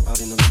a rattle out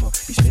in the limo.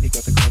 Be Smitty,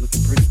 got the car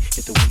looking pretty.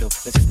 Hit the window,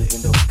 let's hit the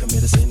endo.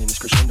 Commit a sin in this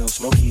crescendo.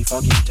 Smoky,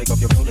 foggy, take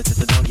off your coat, let's hit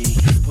the doggy.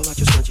 Pull out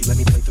your scrunchie, let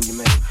me play through your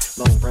mane.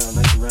 Long brown,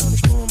 nice and round,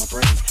 exploring my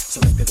brains.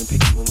 Selective and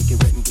picky when we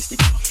get wet and get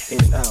sticky. In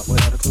and out,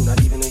 without a clue,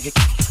 not even a hickey.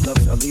 Love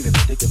it or leave it,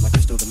 addicted like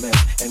crystal the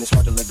meth. And it's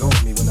hard to let go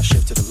of me when I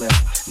shift to the left.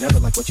 Never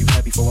like what you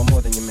had before, I'm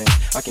more than your man.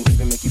 I can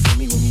even make you feel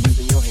me when you're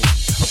using your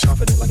hands. I'm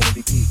confident like an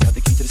MVP, got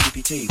the key to the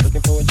CPT.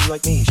 Looking for a G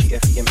like me, she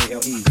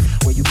FEMALE.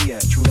 Where you be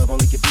at? True love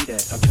only can be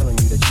that. I'm telling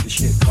you that you the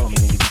shit, call me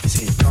when you beat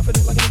this hit.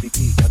 Confident like an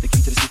MVP, got the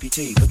key to the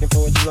CPT. Looking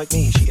for a G like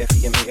me, she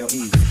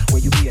FEMALE.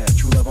 Where you be at?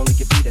 True love only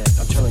can be that.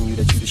 I'm telling you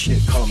that you the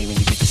shit, call me when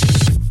you get this hit.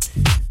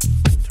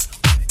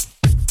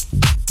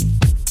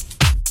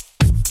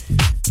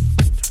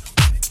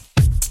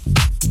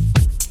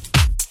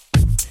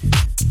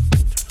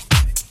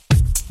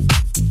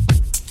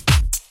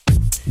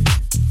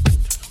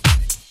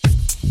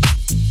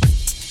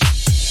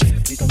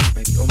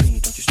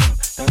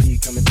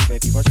 Coming through,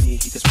 baby, watch me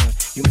heat the spot.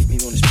 You make me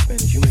wanna speak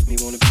Spanish, you make me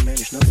wanna be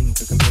managed. Nothing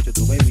to compare to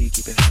the way we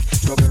keep it hot.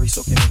 Strawberry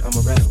soaking it, I'm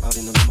a rattle out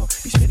in the limo.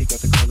 Be Smitty,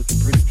 got the car looking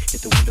pretty.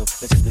 Hit the window,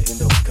 let's hit the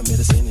endo. Commit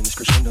a sin in this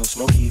crescendo.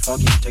 Smoky,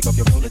 foggy, take off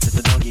your coat, let's hit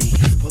the doggy.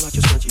 Pull out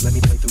your scrunchie, let me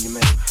play through your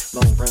mane.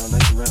 Long brown,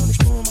 nice and round,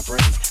 exploring my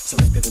brains.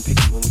 Selective and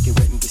picky when we get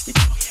wet and get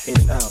sticky. In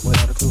and out,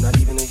 without a clue, not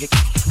even a hickey.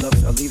 Love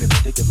it or leave it,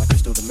 addicted like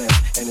crystal the meth.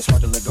 And it's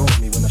hard to let go of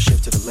me when I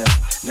shift to the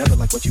left. Never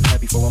like what you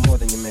had before, I'm more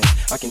than your man.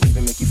 I can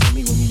even make you feel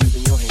me when you're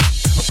using your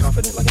hands. I'm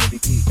confident like an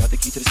MVP, got the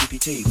key to the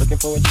CPT. Looking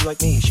for a G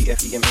like me, she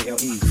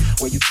FEMALE.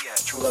 Where you be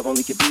at? True love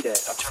only can be that.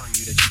 I'm telling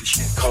you that you the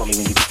shit, call me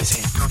when you get this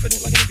hit.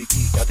 Confident like an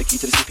MVP, got the key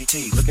to the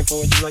CPT. Looking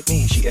for a G like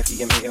me, she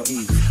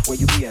FEMALE. Where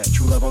you be at?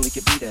 True love only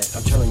can be that.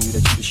 I'm telling you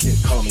that you the shit,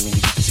 call me when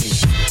you get this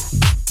hit.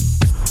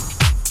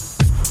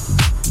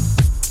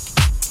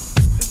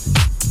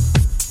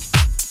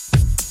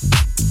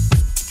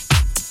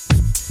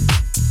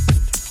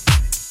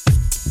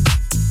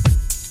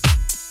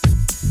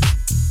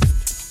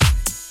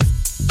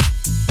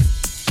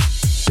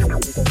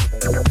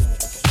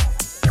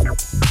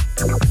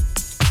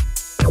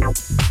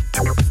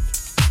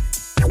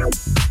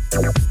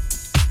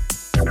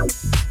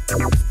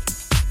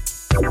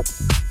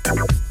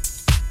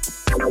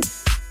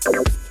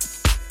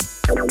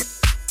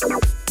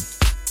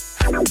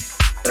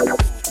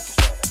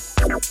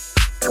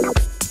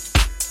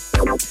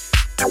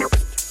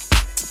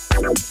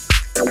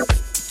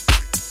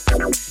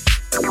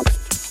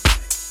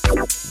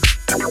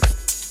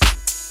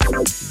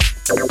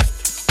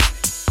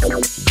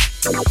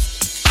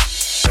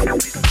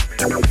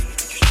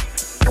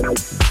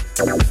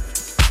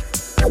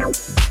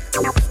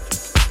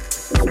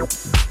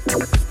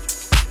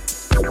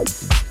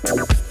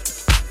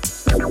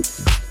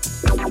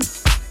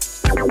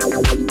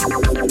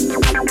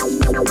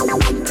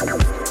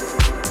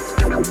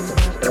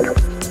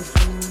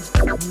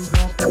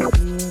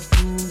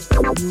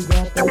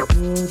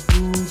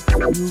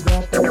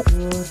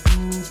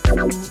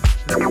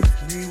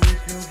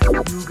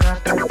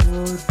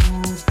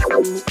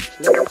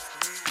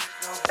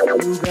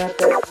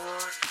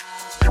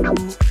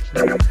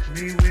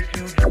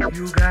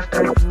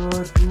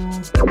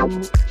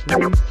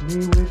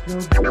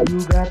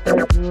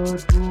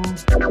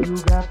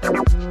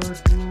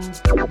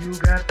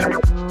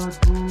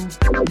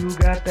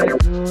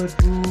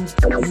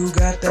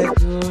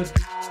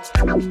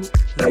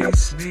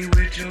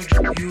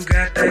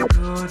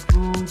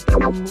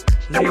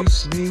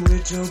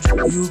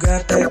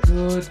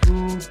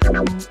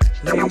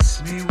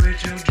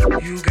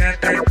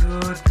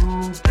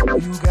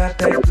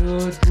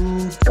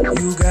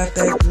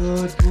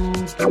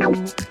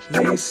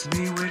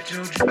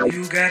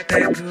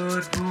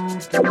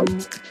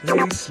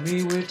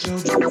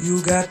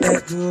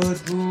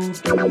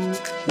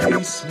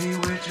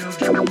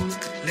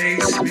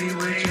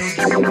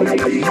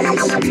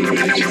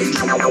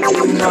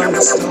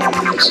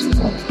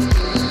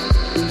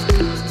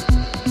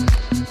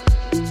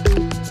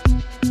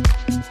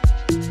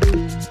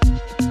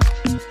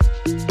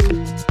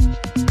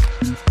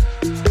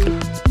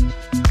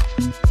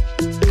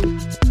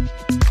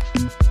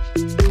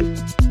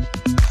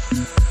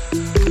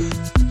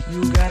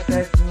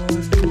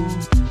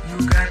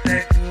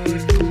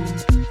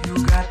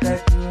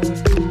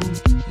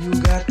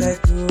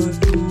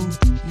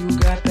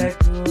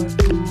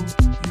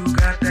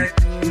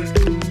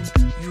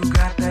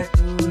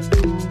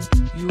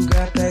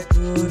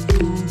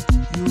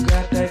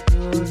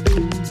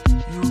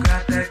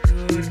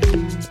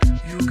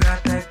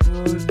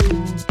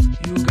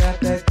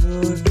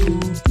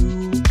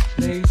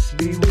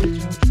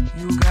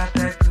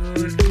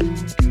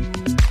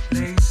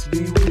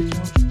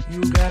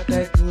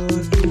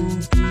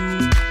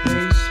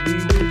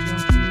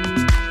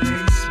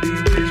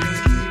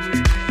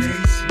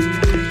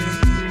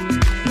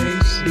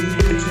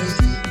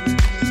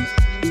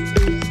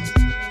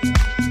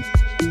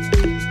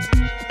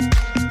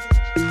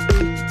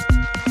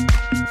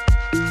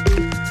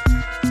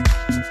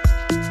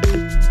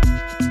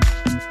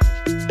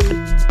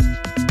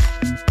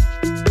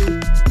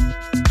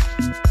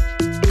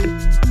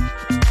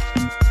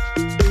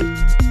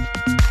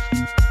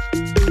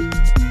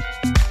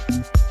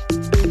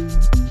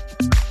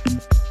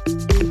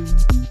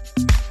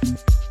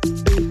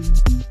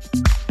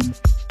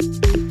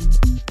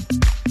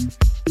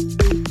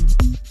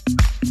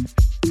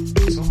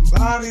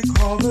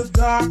 call the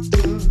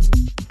doctor.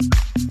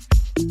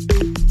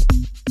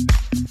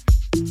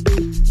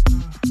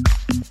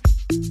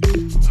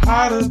 I'm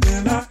hotter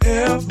than I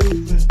ever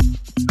been.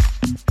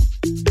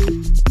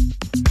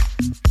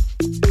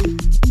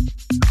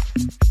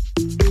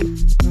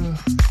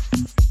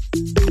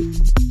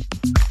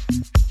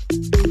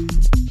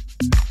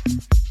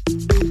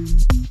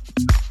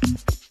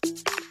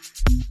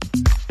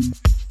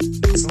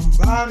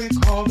 Somebody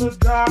call the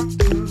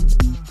doctor.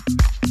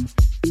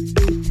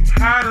 I'm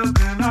hotter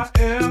than I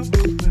ever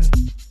been.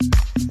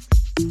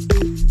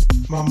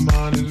 My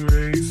mind is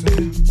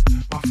racing,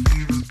 my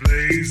fever's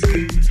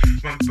blazing,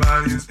 my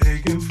body is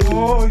aching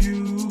for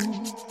you.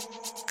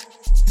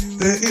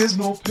 There is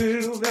no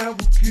pill that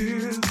will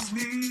kill this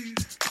need.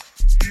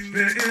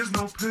 There is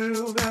no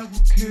pill that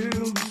will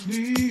kill this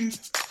need.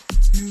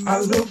 I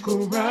look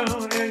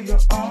around and you're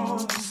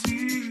all I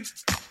see.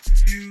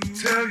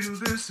 Tell you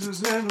this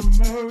is an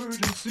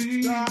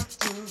emergency,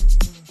 doctor.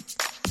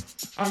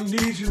 I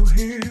need you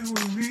here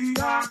with me,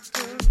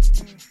 doctor.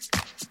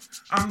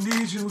 I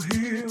need you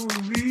here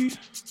with me.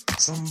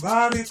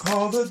 Somebody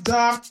call the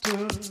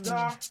doctor.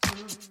 Doctor.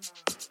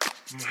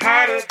 I'm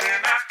hotter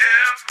than I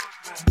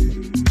ever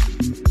been.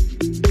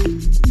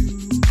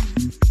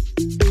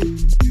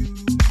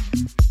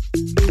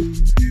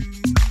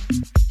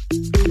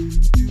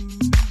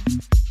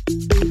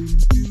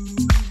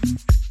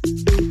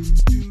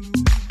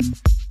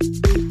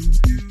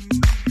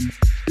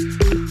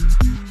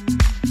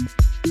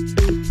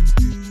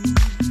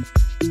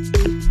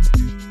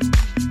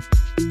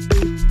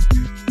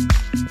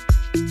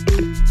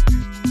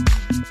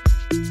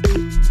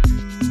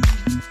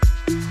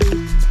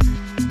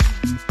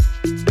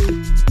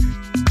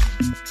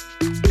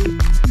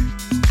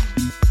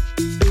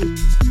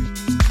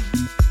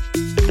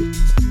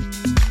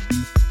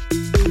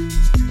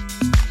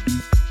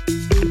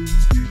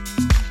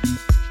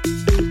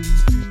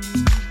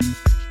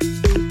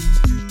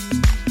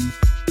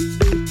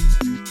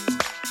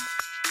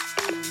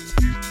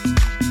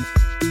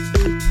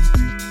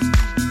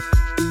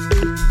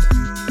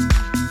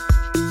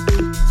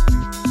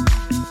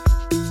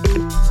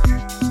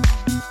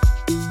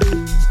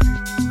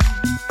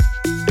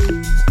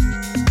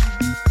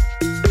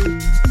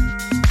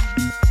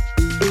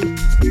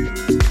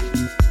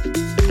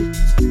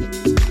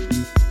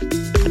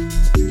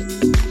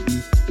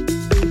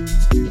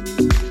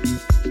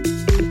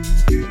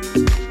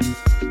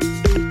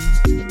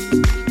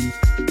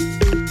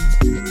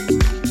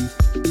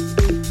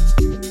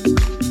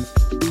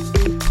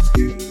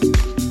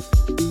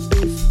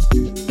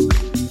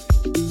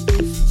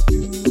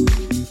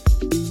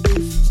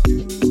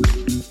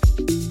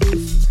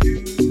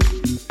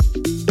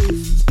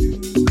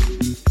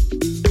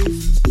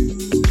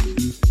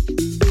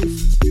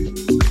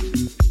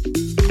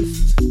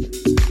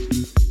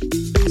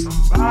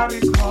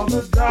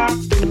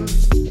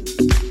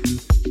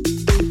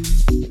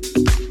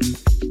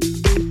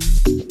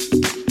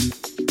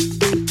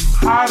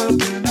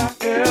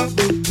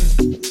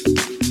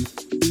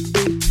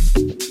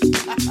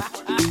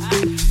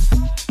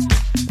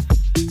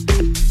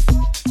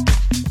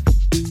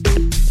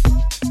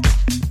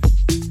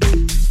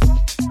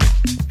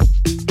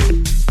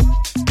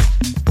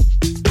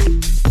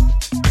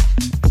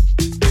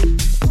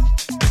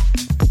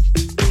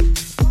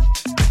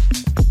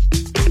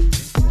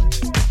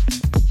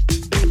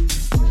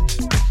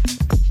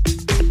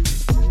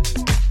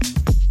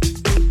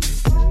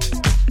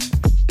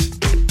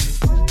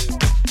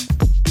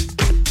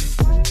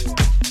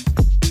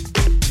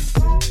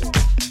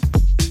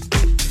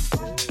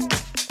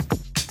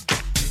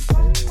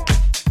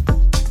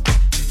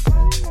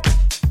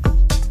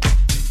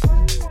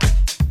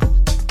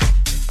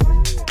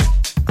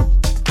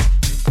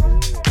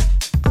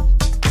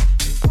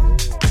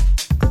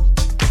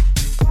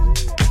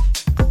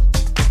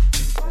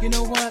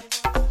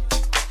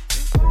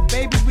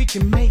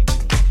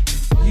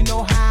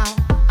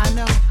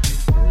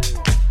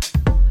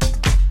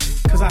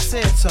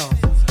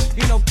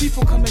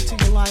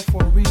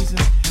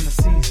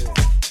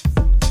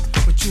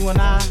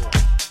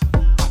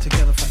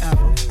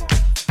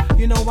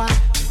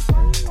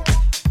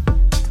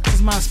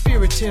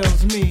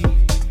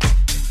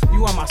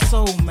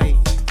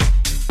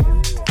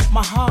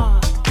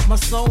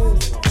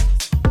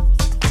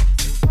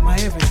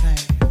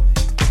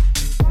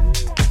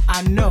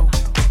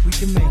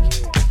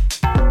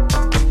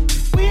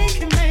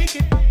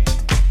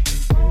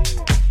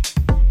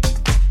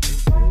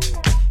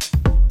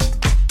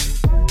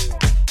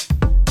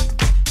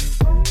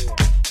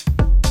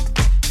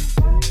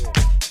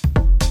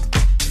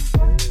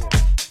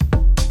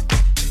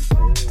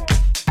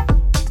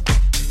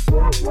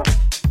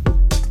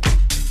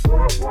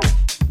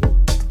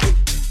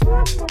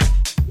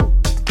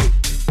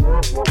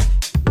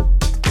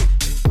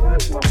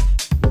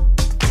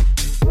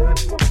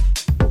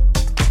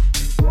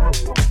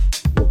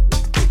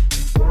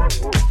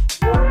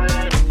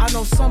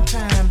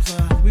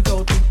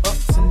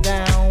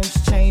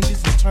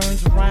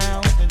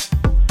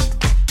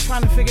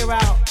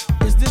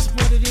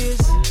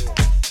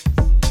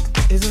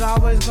 Is it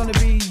always gonna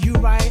be you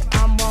right,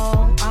 I'm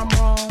wrong,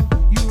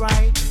 you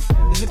right?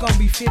 Is it gonna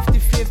be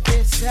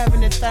 50-50,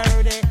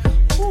 70-30?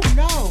 Who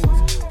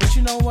knows? But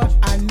you know what?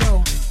 I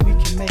know we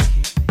can make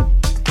it.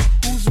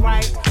 Who's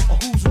right or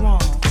who's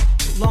wrong?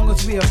 As long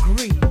as we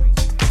agree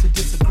to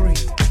disagree.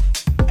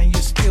 And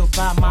you're still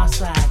by my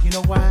side. You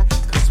know why?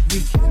 Because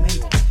we can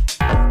make it.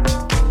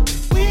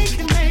 We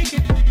can make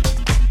it.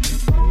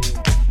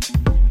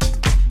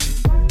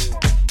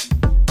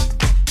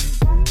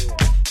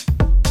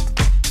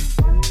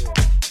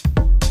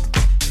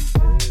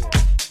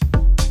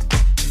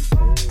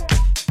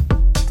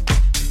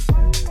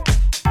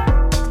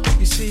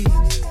 You see,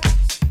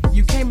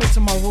 you came into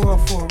my world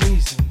for a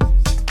reason.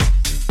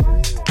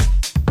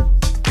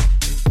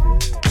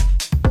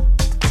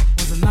 It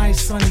was a nice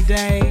sunny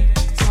day.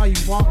 Saw you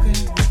walking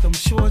with them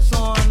shorts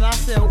on, and I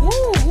said,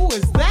 ooh, who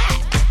is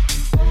that?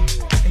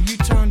 And you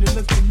turned and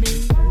looked at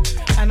me,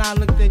 and I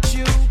looked at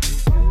you,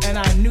 and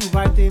I knew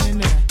right then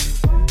and there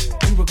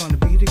we were gonna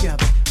be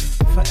together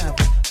forever.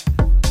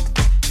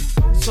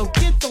 So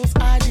get those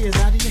ideas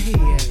out of your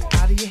head,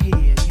 out of your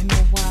head. You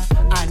know why?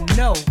 I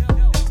know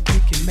we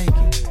can make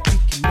it. We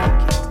can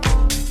make it.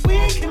 We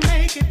can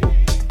make it.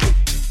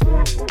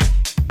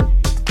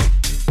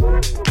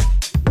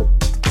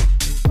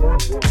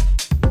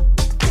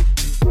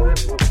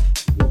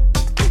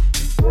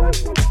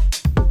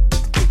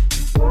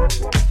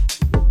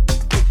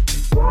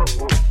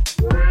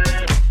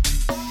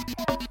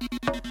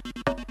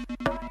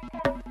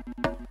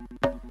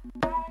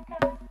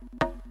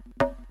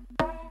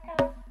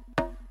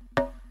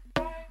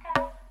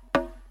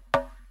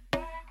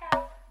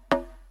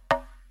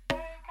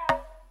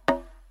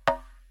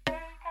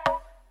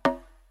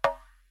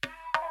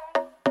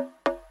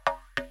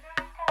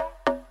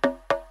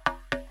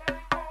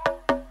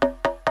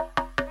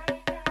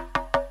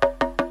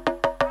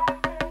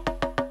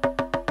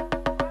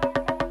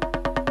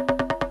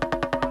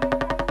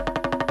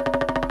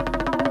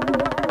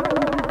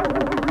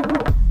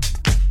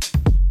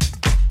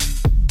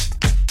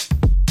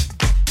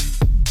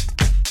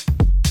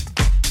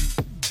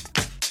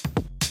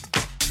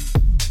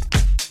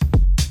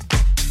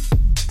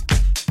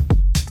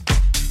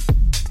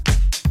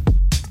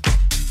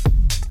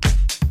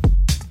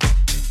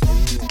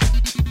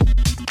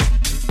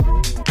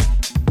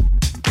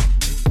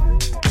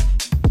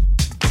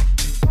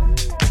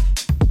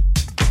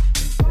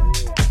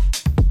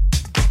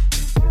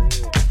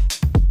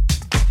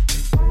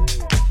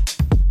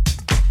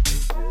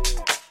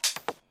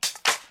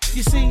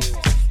 You see,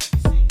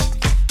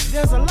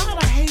 there's a lot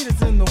of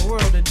haters in the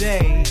world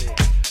today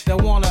that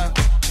wanna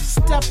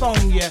step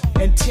on you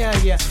and tell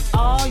you,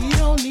 oh, you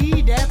don't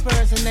need that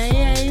person, they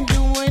ain't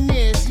doing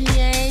this, he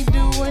ain't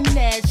doing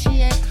that,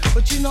 she ain't.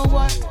 But you know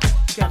what?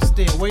 You gotta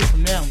stay away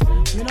from them.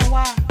 You know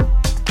why?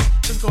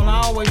 There's gonna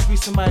always be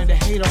somebody to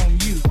hate on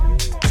you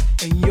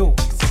and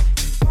yours.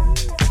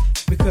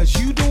 Because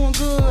you doing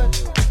good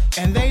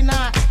and they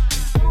not.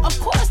 Of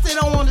course they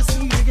don't want to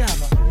see you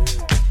together.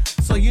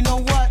 So you know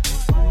what?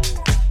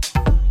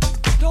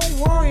 Don't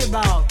worry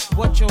about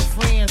what your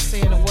friends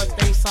said and what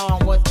they saw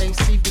and what they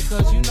see,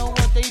 because you know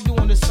what? They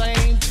doing the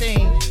same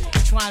thing,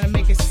 trying to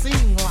make it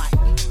seem like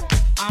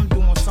I'm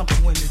doing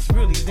something when it's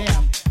really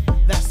them.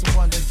 That's the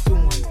one that's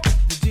doing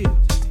the deal.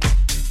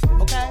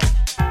 Okay?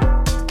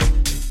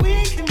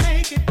 We can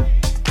make it.